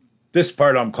this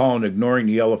part I'm calling ignoring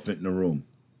the elephant in the room.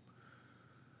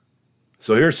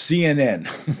 So here's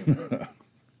CNN.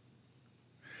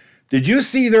 Did you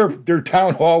see their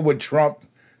town hall with Trump?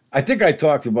 I think I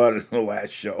talked about it in the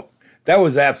last show. That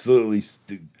was absolutely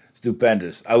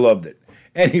stupendous. I loved it.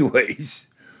 Anyways,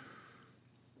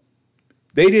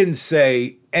 they didn't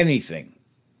say anything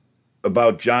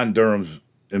about John Durham's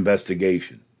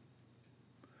investigation,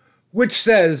 which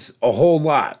says a whole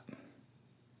lot.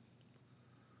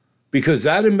 Because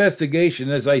that investigation,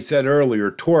 as I said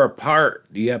earlier, tore apart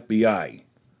the FBI.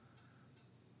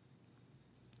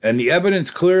 And the evidence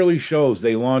clearly shows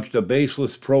they launched a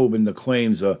baseless probe into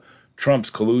claims of Trump's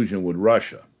collusion with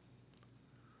Russia.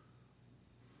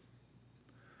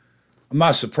 I'm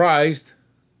not surprised.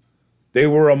 They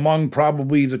were among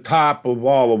probably the top of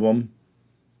all of them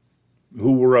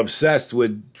who were obsessed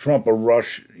with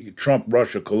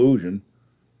Trump-Russia collusion.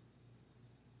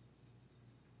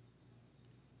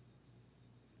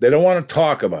 They don't want to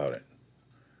talk about it.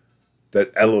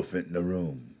 That elephant in the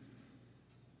room.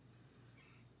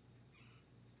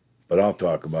 But I'll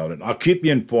talk about it. I'll keep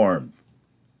you informed.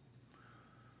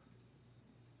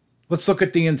 Let's look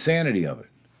at the insanity of it.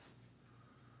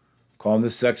 Calling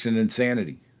this section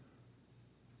insanity.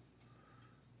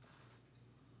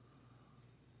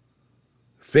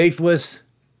 Faithless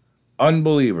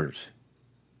unbelievers.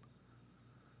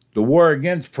 The war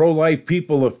against pro-life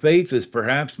people of faith is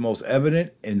perhaps most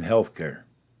evident in healthcare.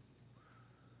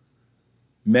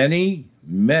 Many,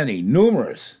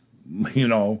 numerous,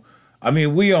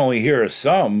 we only hear of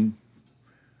some.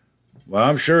 Well,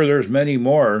 I'm sure there's many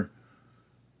more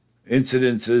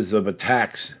incidences of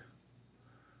attacks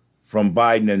from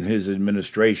Biden and his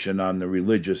administration on the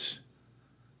religious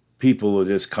people of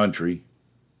this country.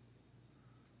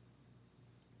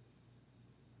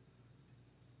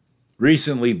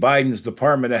 Recently, Biden's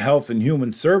Department of Health and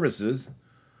Human Services,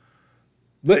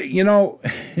 this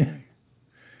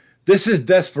is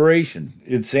desperation,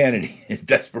 insanity,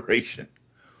 desperation.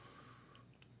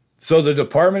 So the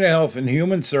Department of Health and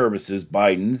Human Services,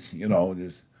 Biden's,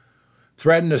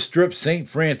 threatened to strip St.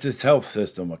 Francis Health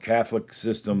System, a Catholic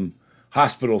system,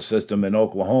 hospital system in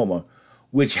Oklahoma,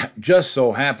 which just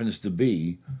so happens to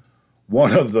be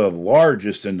one of the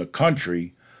largest in the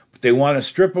country. But they want to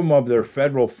strip them of their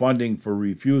federal funding for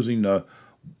refusing to,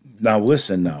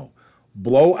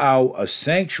 blow out a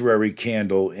sanctuary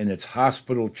candle in its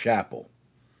hospital chapel.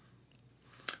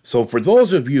 So for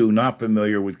those of you not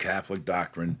familiar with Catholic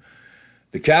doctrine,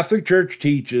 the Catholic Church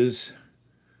teaches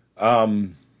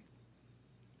that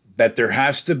there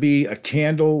has to be a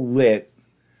candle lit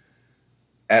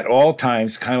at all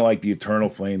times, kind of like the eternal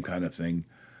flame kind of thing,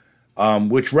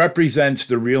 which represents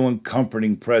the real and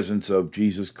comforting presence of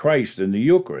Jesus Christ in the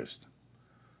Eucharist.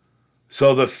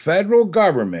 So the federal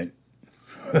government,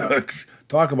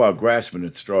 talk about grasping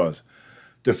at straws,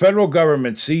 the federal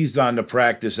government seized on the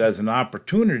practice as an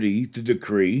opportunity to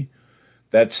decree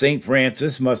that St.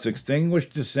 Francis must extinguish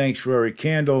the sanctuary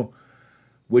candle,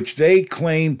 which they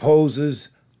claim poses,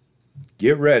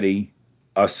 get ready,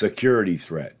 a security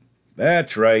threat.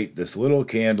 That's right, this little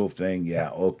candle thing, yeah,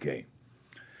 okay.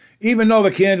 Even though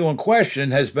the candle in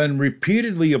question has been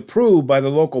repeatedly approved by the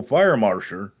local fire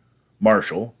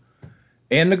marshal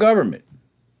and the government.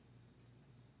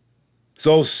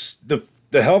 So the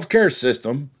healthcare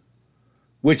system,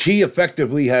 which he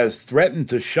effectively has threatened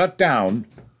to shut down,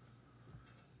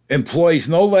 employs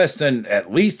no less than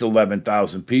at least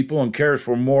 11,000 people and cares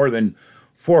for more than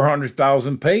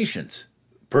 400,000 patients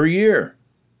per year.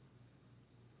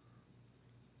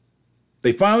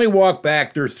 They finally walked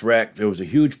back their threat. There was a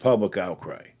huge public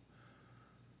outcry.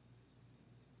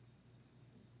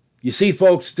 You see,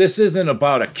 folks, this isn't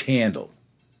about a candle.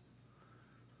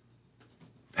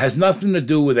 It has nothing to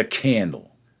do with a candle.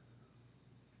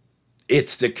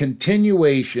 It's the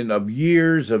continuation of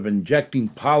years of injecting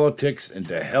politics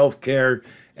into healthcare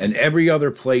and every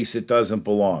other place it doesn't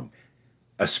belong,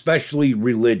 especially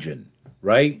religion,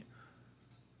 right?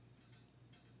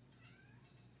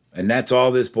 And that's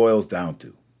all this boils down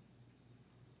to.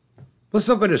 Let's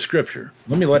look at the scripture.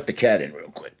 Let me let the cat in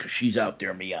real quick, because she's out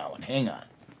there meowing. Hang on.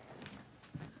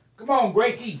 Come on,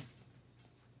 Gracie.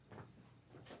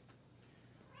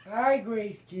 Hi,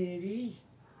 Grace Kitty.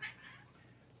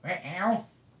 Meow.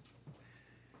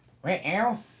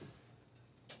 Meow.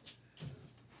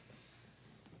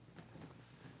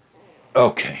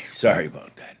 Okay, sorry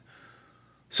about that.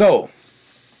 So,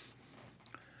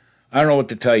 I don't know what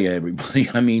to tell you, everybody.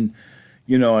 I mean,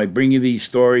 you know, I bring you these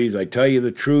stories. I tell you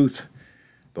the truth,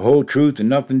 the whole truth, and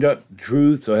nothing but the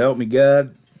truth. So help me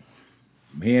God.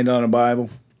 Hand on a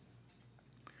Bible.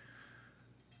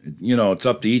 You know, it's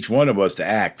up to each one of us to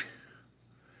act.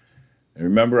 And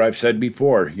remember, I've said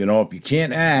before, you know, if you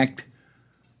can't act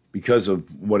because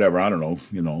of whatever, I don't know,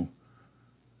 you know,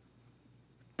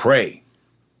 pray.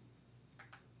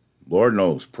 Lord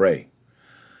knows, pray.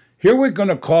 Here we're going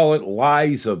to call it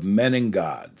lies of men and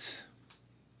gods.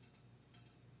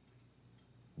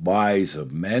 Lies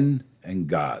of men and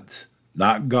gods.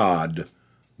 Not God,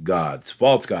 gods.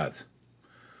 False gods.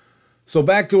 So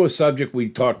back to a subject we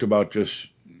talked about just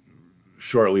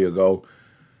shortly ago.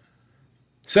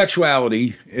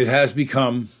 Sexuality, it has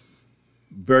become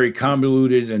very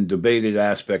convoluted and debated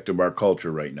aspect of our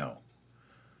culture right now.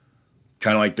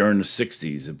 Kind of like during the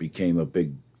 60s, it became a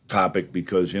big topic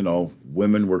because, you know,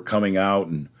 women were coming out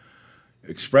and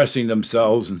expressing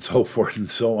themselves and so forth and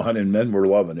so on, and men were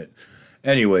loving it.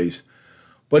 Anyways,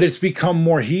 but it's become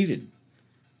more heated.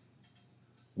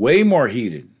 Way more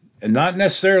heated. And not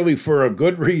necessarily for a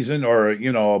good reason or,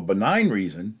 you know, a benign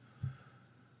reason.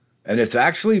 And it's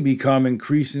actually become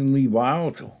increasingly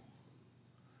volatile.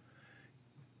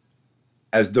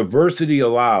 As diversity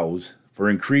allows for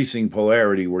increasing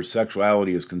polarity where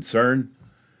sexuality is concerned,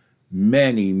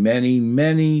 many, many,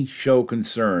 many show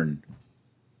concern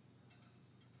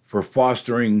for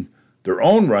fostering their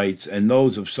own rights and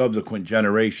those of subsequent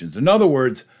generations. In other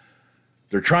words,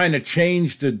 they're trying to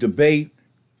change the debate,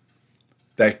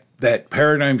 that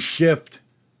paradigm shift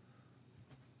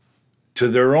to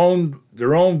their own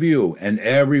view, and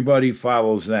everybody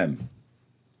follows them.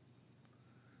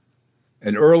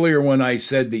 And earlier when I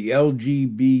said the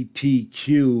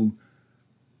LGBTQ,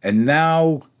 and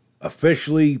now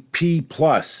officially P+,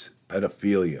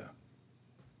 pedophilia.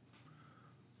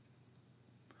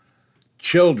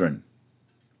 Children,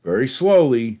 very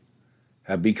slowly,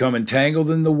 have become entangled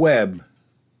in the web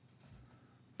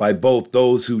by both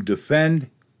those who defend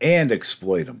and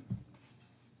exploit them.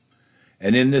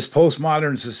 And in this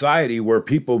postmodern society where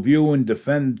people view and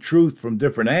defend truth from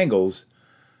different angles,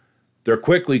 they're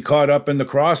quickly caught up in the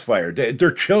crossfire.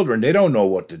 They're children. They don't know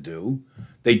what to do.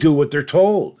 They do what they're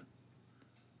told.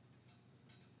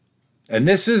 And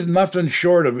this is nothing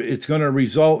short of, it's going to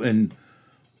result in,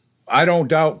 I don't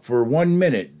doubt for 1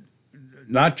 minute,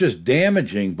 not just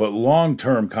damaging, but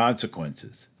long-term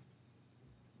consequences.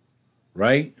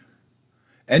 Right?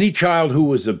 Any child who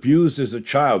was abused as a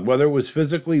child, whether it was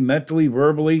physically, mentally,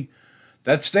 verbally,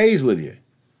 that stays with you.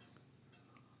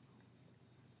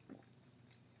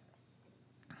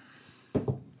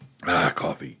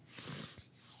 Coffee.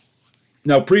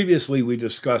 Now, previously we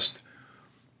discussed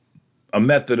a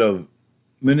method of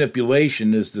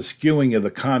manipulation is the skewing of the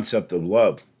concept of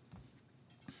love.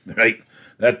 Right?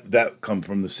 That comes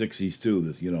from the 60s too,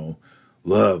 this, you know,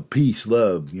 love, peace,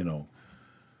 love, you know.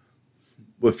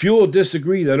 But few will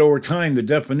disagree that over time, the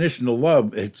definition of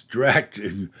love, it's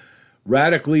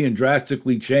radically and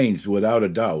drastically changed without a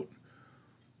doubt.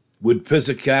 With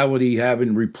physicality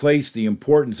having replaced the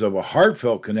importance of a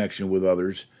heartfelt connection with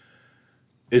others,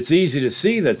 it's easy to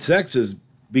see that sex has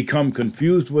become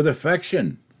confused with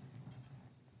affection.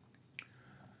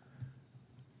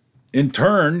 In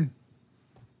turn,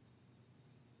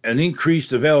 an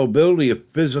increased availability of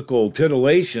physical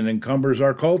titillation encumbers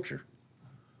our culture.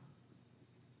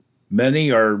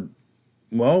 Many are,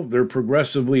 well, they're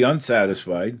progressively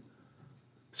unsatisfied.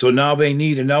 So now they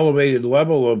need an elevated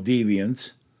level of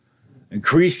deviance,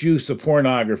 increased use of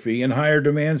pornography, and higher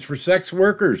demands for sex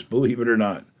workers, believe it or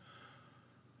not.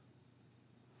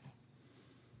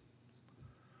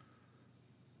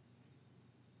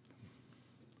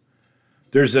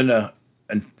 There's an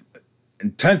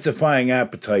intensifying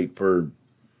appetite for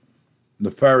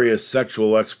nefarious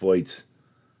sexual exploits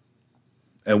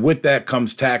And with that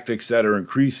comes tactics that are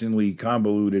increasingly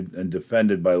convoluted and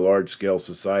defended by large-scale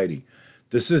society.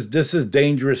 This is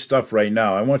dangerous stuff right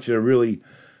now. I want you to really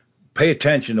pay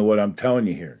attention to what I'm telling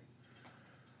you here.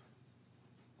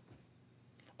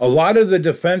 A lot of the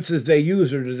defenses they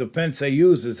use, or the defense they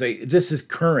use, is this is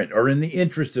current or in the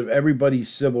interest of everybody's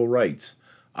civil rights.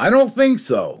 I don't think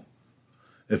so.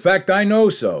 In fact, I know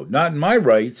so. Not in my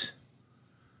rights.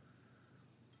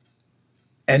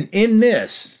 And in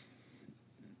this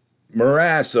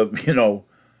morass of,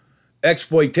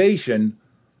 exploitation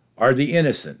are the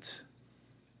innocents,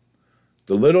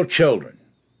 the little children.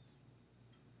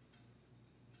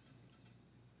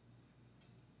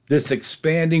 This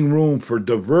expanding room for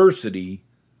diversity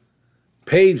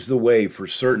paves the way for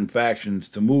certain factions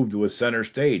to move to a center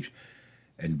stage.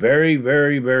 And very,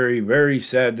 very, very, very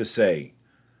sad to say,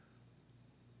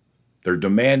 they're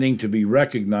demanding to be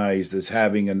recognized as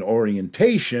having an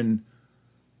orientation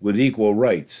with equal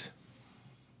rights.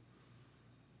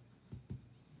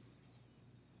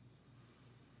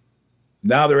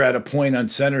 Now they're at a point on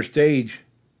center stage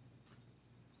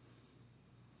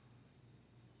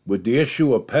with the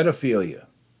issue of pedophilia.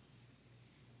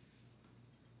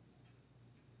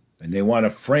 And they want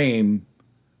to frame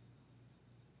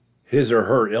his or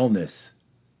her illness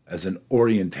as an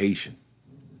orientation.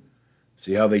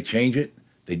 See how they change it?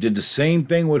 They did the same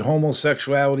thing with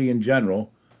homosexuality in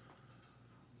general.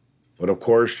 But of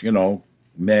course,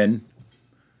 men.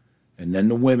 And then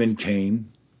the women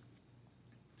came.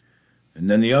 And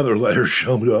then the other letters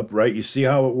showed up, right? You see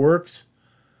how it works?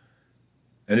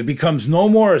 And it becomes no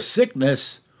more a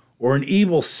sickness or an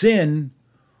evil sin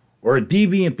or a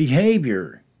deviant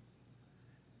behavior.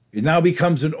 It now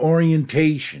becomes an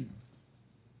orientation.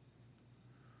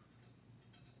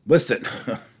 Listen,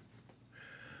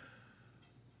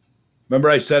 remember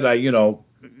I said I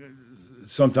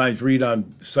sometimes read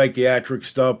on psychiatric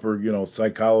stuff or,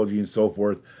 psychology and so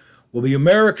forth. Well, the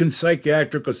American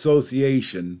Psychiatric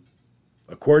Association,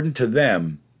 according to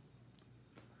them,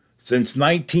 since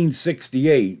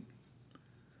 1968,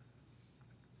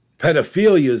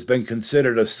 pedophilia has been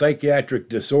considered a psychiatric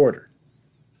disorder.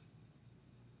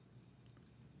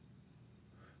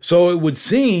 So it would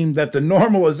seem that the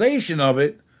normalization of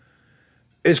it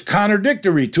is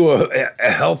contradictory to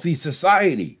a healthy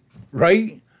society,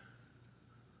 right?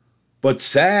 But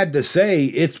sad to say,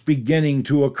 it's beginning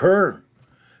to occur.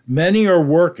 Many are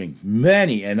working,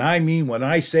 many, and I mean, when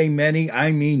I say many,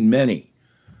 I mean many,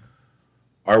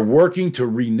 are working to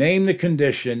rename the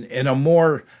condition in a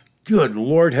more, good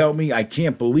Lord help me, I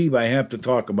can't believe I have to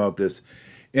talk about this,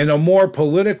 in a more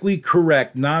politically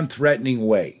correct, non-threatening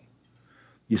way.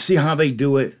 You see how they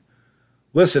do it?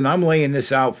 Listen, I'm laying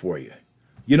this out for you.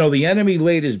 The enemy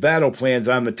laid his battle plans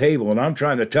on the table, and I'm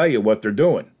trying to tell you what they're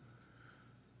doing.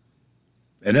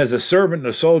 And as a servant and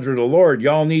a soldier of the Lord,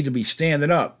 y'all need to be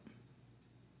standing up.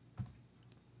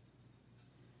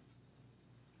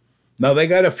 Now, they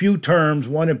got a few terms.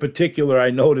 One in particular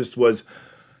I noticed was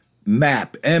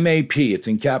MAP, M-A-P. It's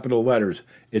in capital letters.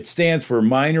 It stands for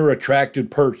Minor Attracted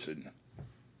Person.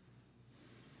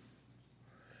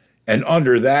 And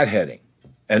under that heading,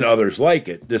 and others like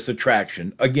it, this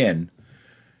attraction, again,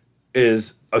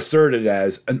 is asserted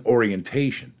as an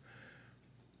orientation.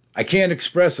 I can't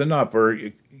express enough or,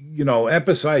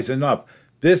 emphasize enough.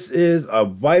 This is a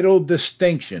vital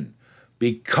distinction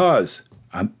because,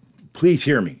 please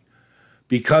hear me,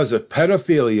 because if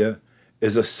pedophilia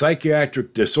is a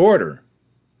psychiatric disorder,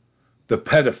 the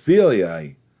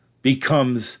pedophilia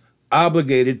becomes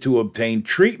obligated to obtain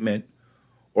treatment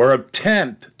or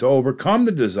attempt to overcome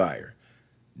the desire.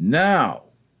 Now,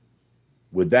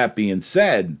 with that being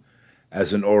said,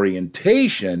 as an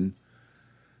orientation,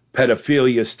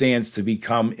 pedophilia stands to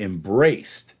become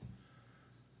embraced.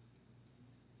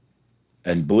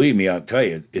 And believe me, I'll tell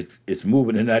you, it's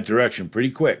moving in that direction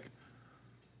pretty quick.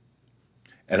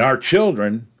 And our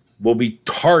children will be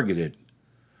targeted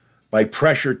by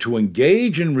pressure to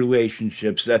engage in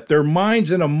relationships that their minds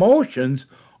and emotions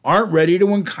aren't ready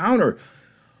to encounter.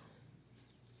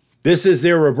 This is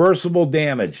irreversible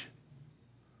damage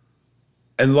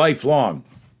and lifelong.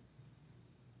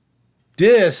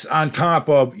 This on top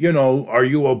of, are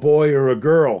you a boy or a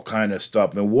girl kind of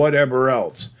stuff and whatever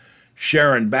else.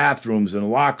 Sharing bathrooms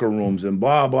and locker rooms and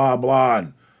blah, blah, blah.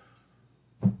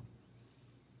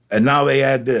 And now they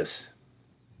add this.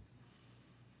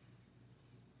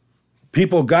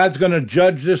 People, God's going to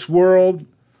judge this world.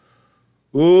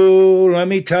 Ooh, let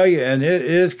me tell you, and it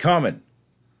is coming.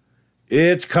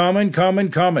 It's coming.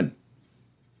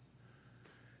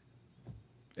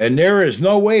 And there is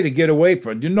no way to get away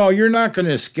from it. You're not going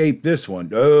to escape this one.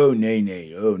 Oh,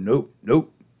 nay. Oh, nope.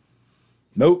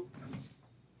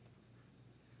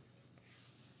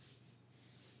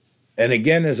 And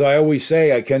again, as I always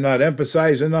say, I cannot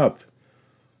emphasize enough,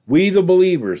 we the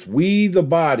believers, we the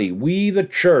body, we the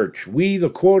church, we the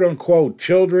quote-unquote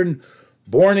children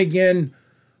born again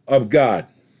of God.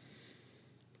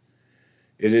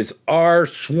 It is our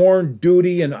sworn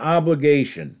duty and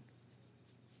obligation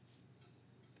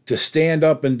to stand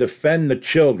up and defend the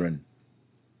children,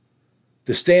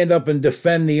 to stand up and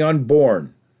defend the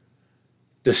unborn,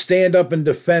 to stand up and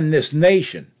defend this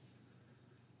nation.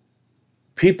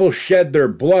 People shed their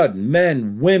blood,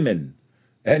 men, women,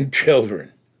 and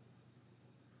children,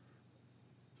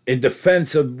 in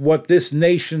defense of what this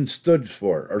nation stood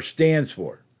for or stands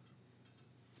for.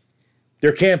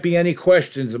 There can't be any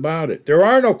questions about it. There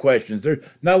are no questions. They're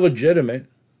not legitimate.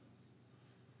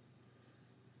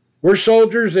 We're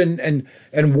soldiers and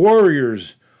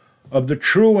warriors of the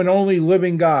true and only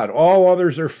living God. All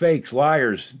others are fakes,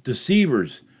 liars,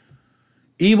 deceivers,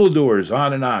 evildoers,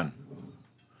 on and on.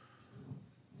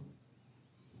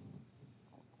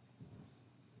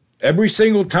 Every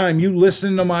single time you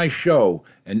listen to my show,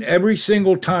 and every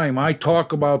single time I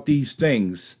talk about these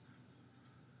things,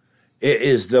 it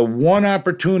is the one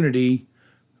opportunity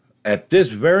at this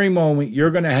very moment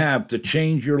you're going to have to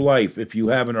change your life if you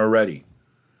haven't already.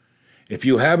 If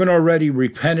you haven't already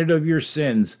repented of your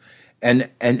sins and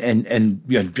you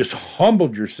know, just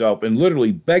humbled yourself and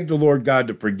literally begged the Lord God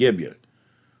to forgive you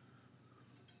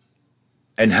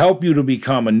and help you to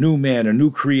become a new man, a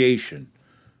new creation,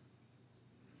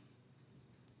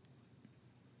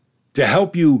 to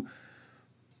help you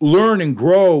learn and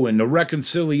grow in the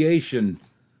reconciliation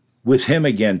with him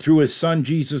again through his son,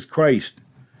 Jesus Christ.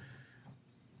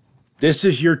 This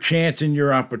is your chance and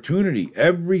your opportunity.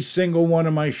 Every single one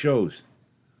of my shows.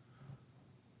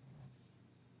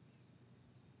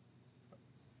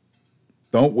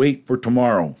 Don't wait for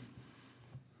tomorrow.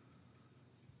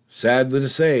 Sadly to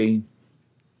say,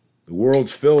 the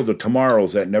world's filled with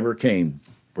tomorrows that never came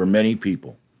for many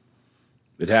people.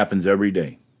 It happens every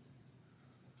day.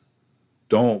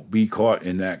 Don't be caught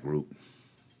in that group.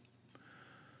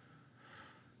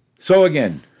 So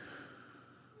again,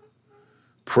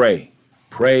 pray,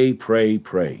 pray, pray,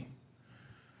 pray.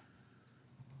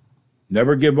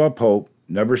 Never give up hope.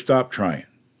 Never stop trying.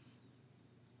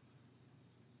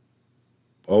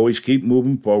 Always keep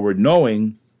moving forward,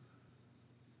 knowing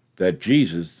that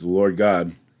Jesus, the Lord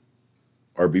God,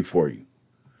 are before you.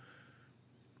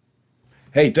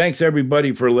 Hey, thanks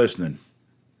everybody for listening.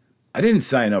 I didn't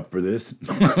sign up for this.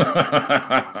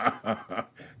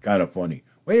 Kind of funny.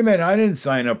 Wait a minute, I didn't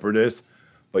sign up for this.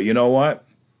 But you know what?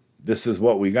 This is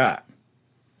what we got.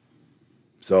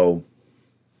 So,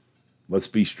 let's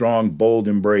be strong, bold,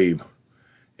 and brave.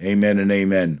 Amen and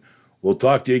amen. We'll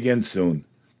talk to you again soon.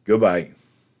 Goodbye.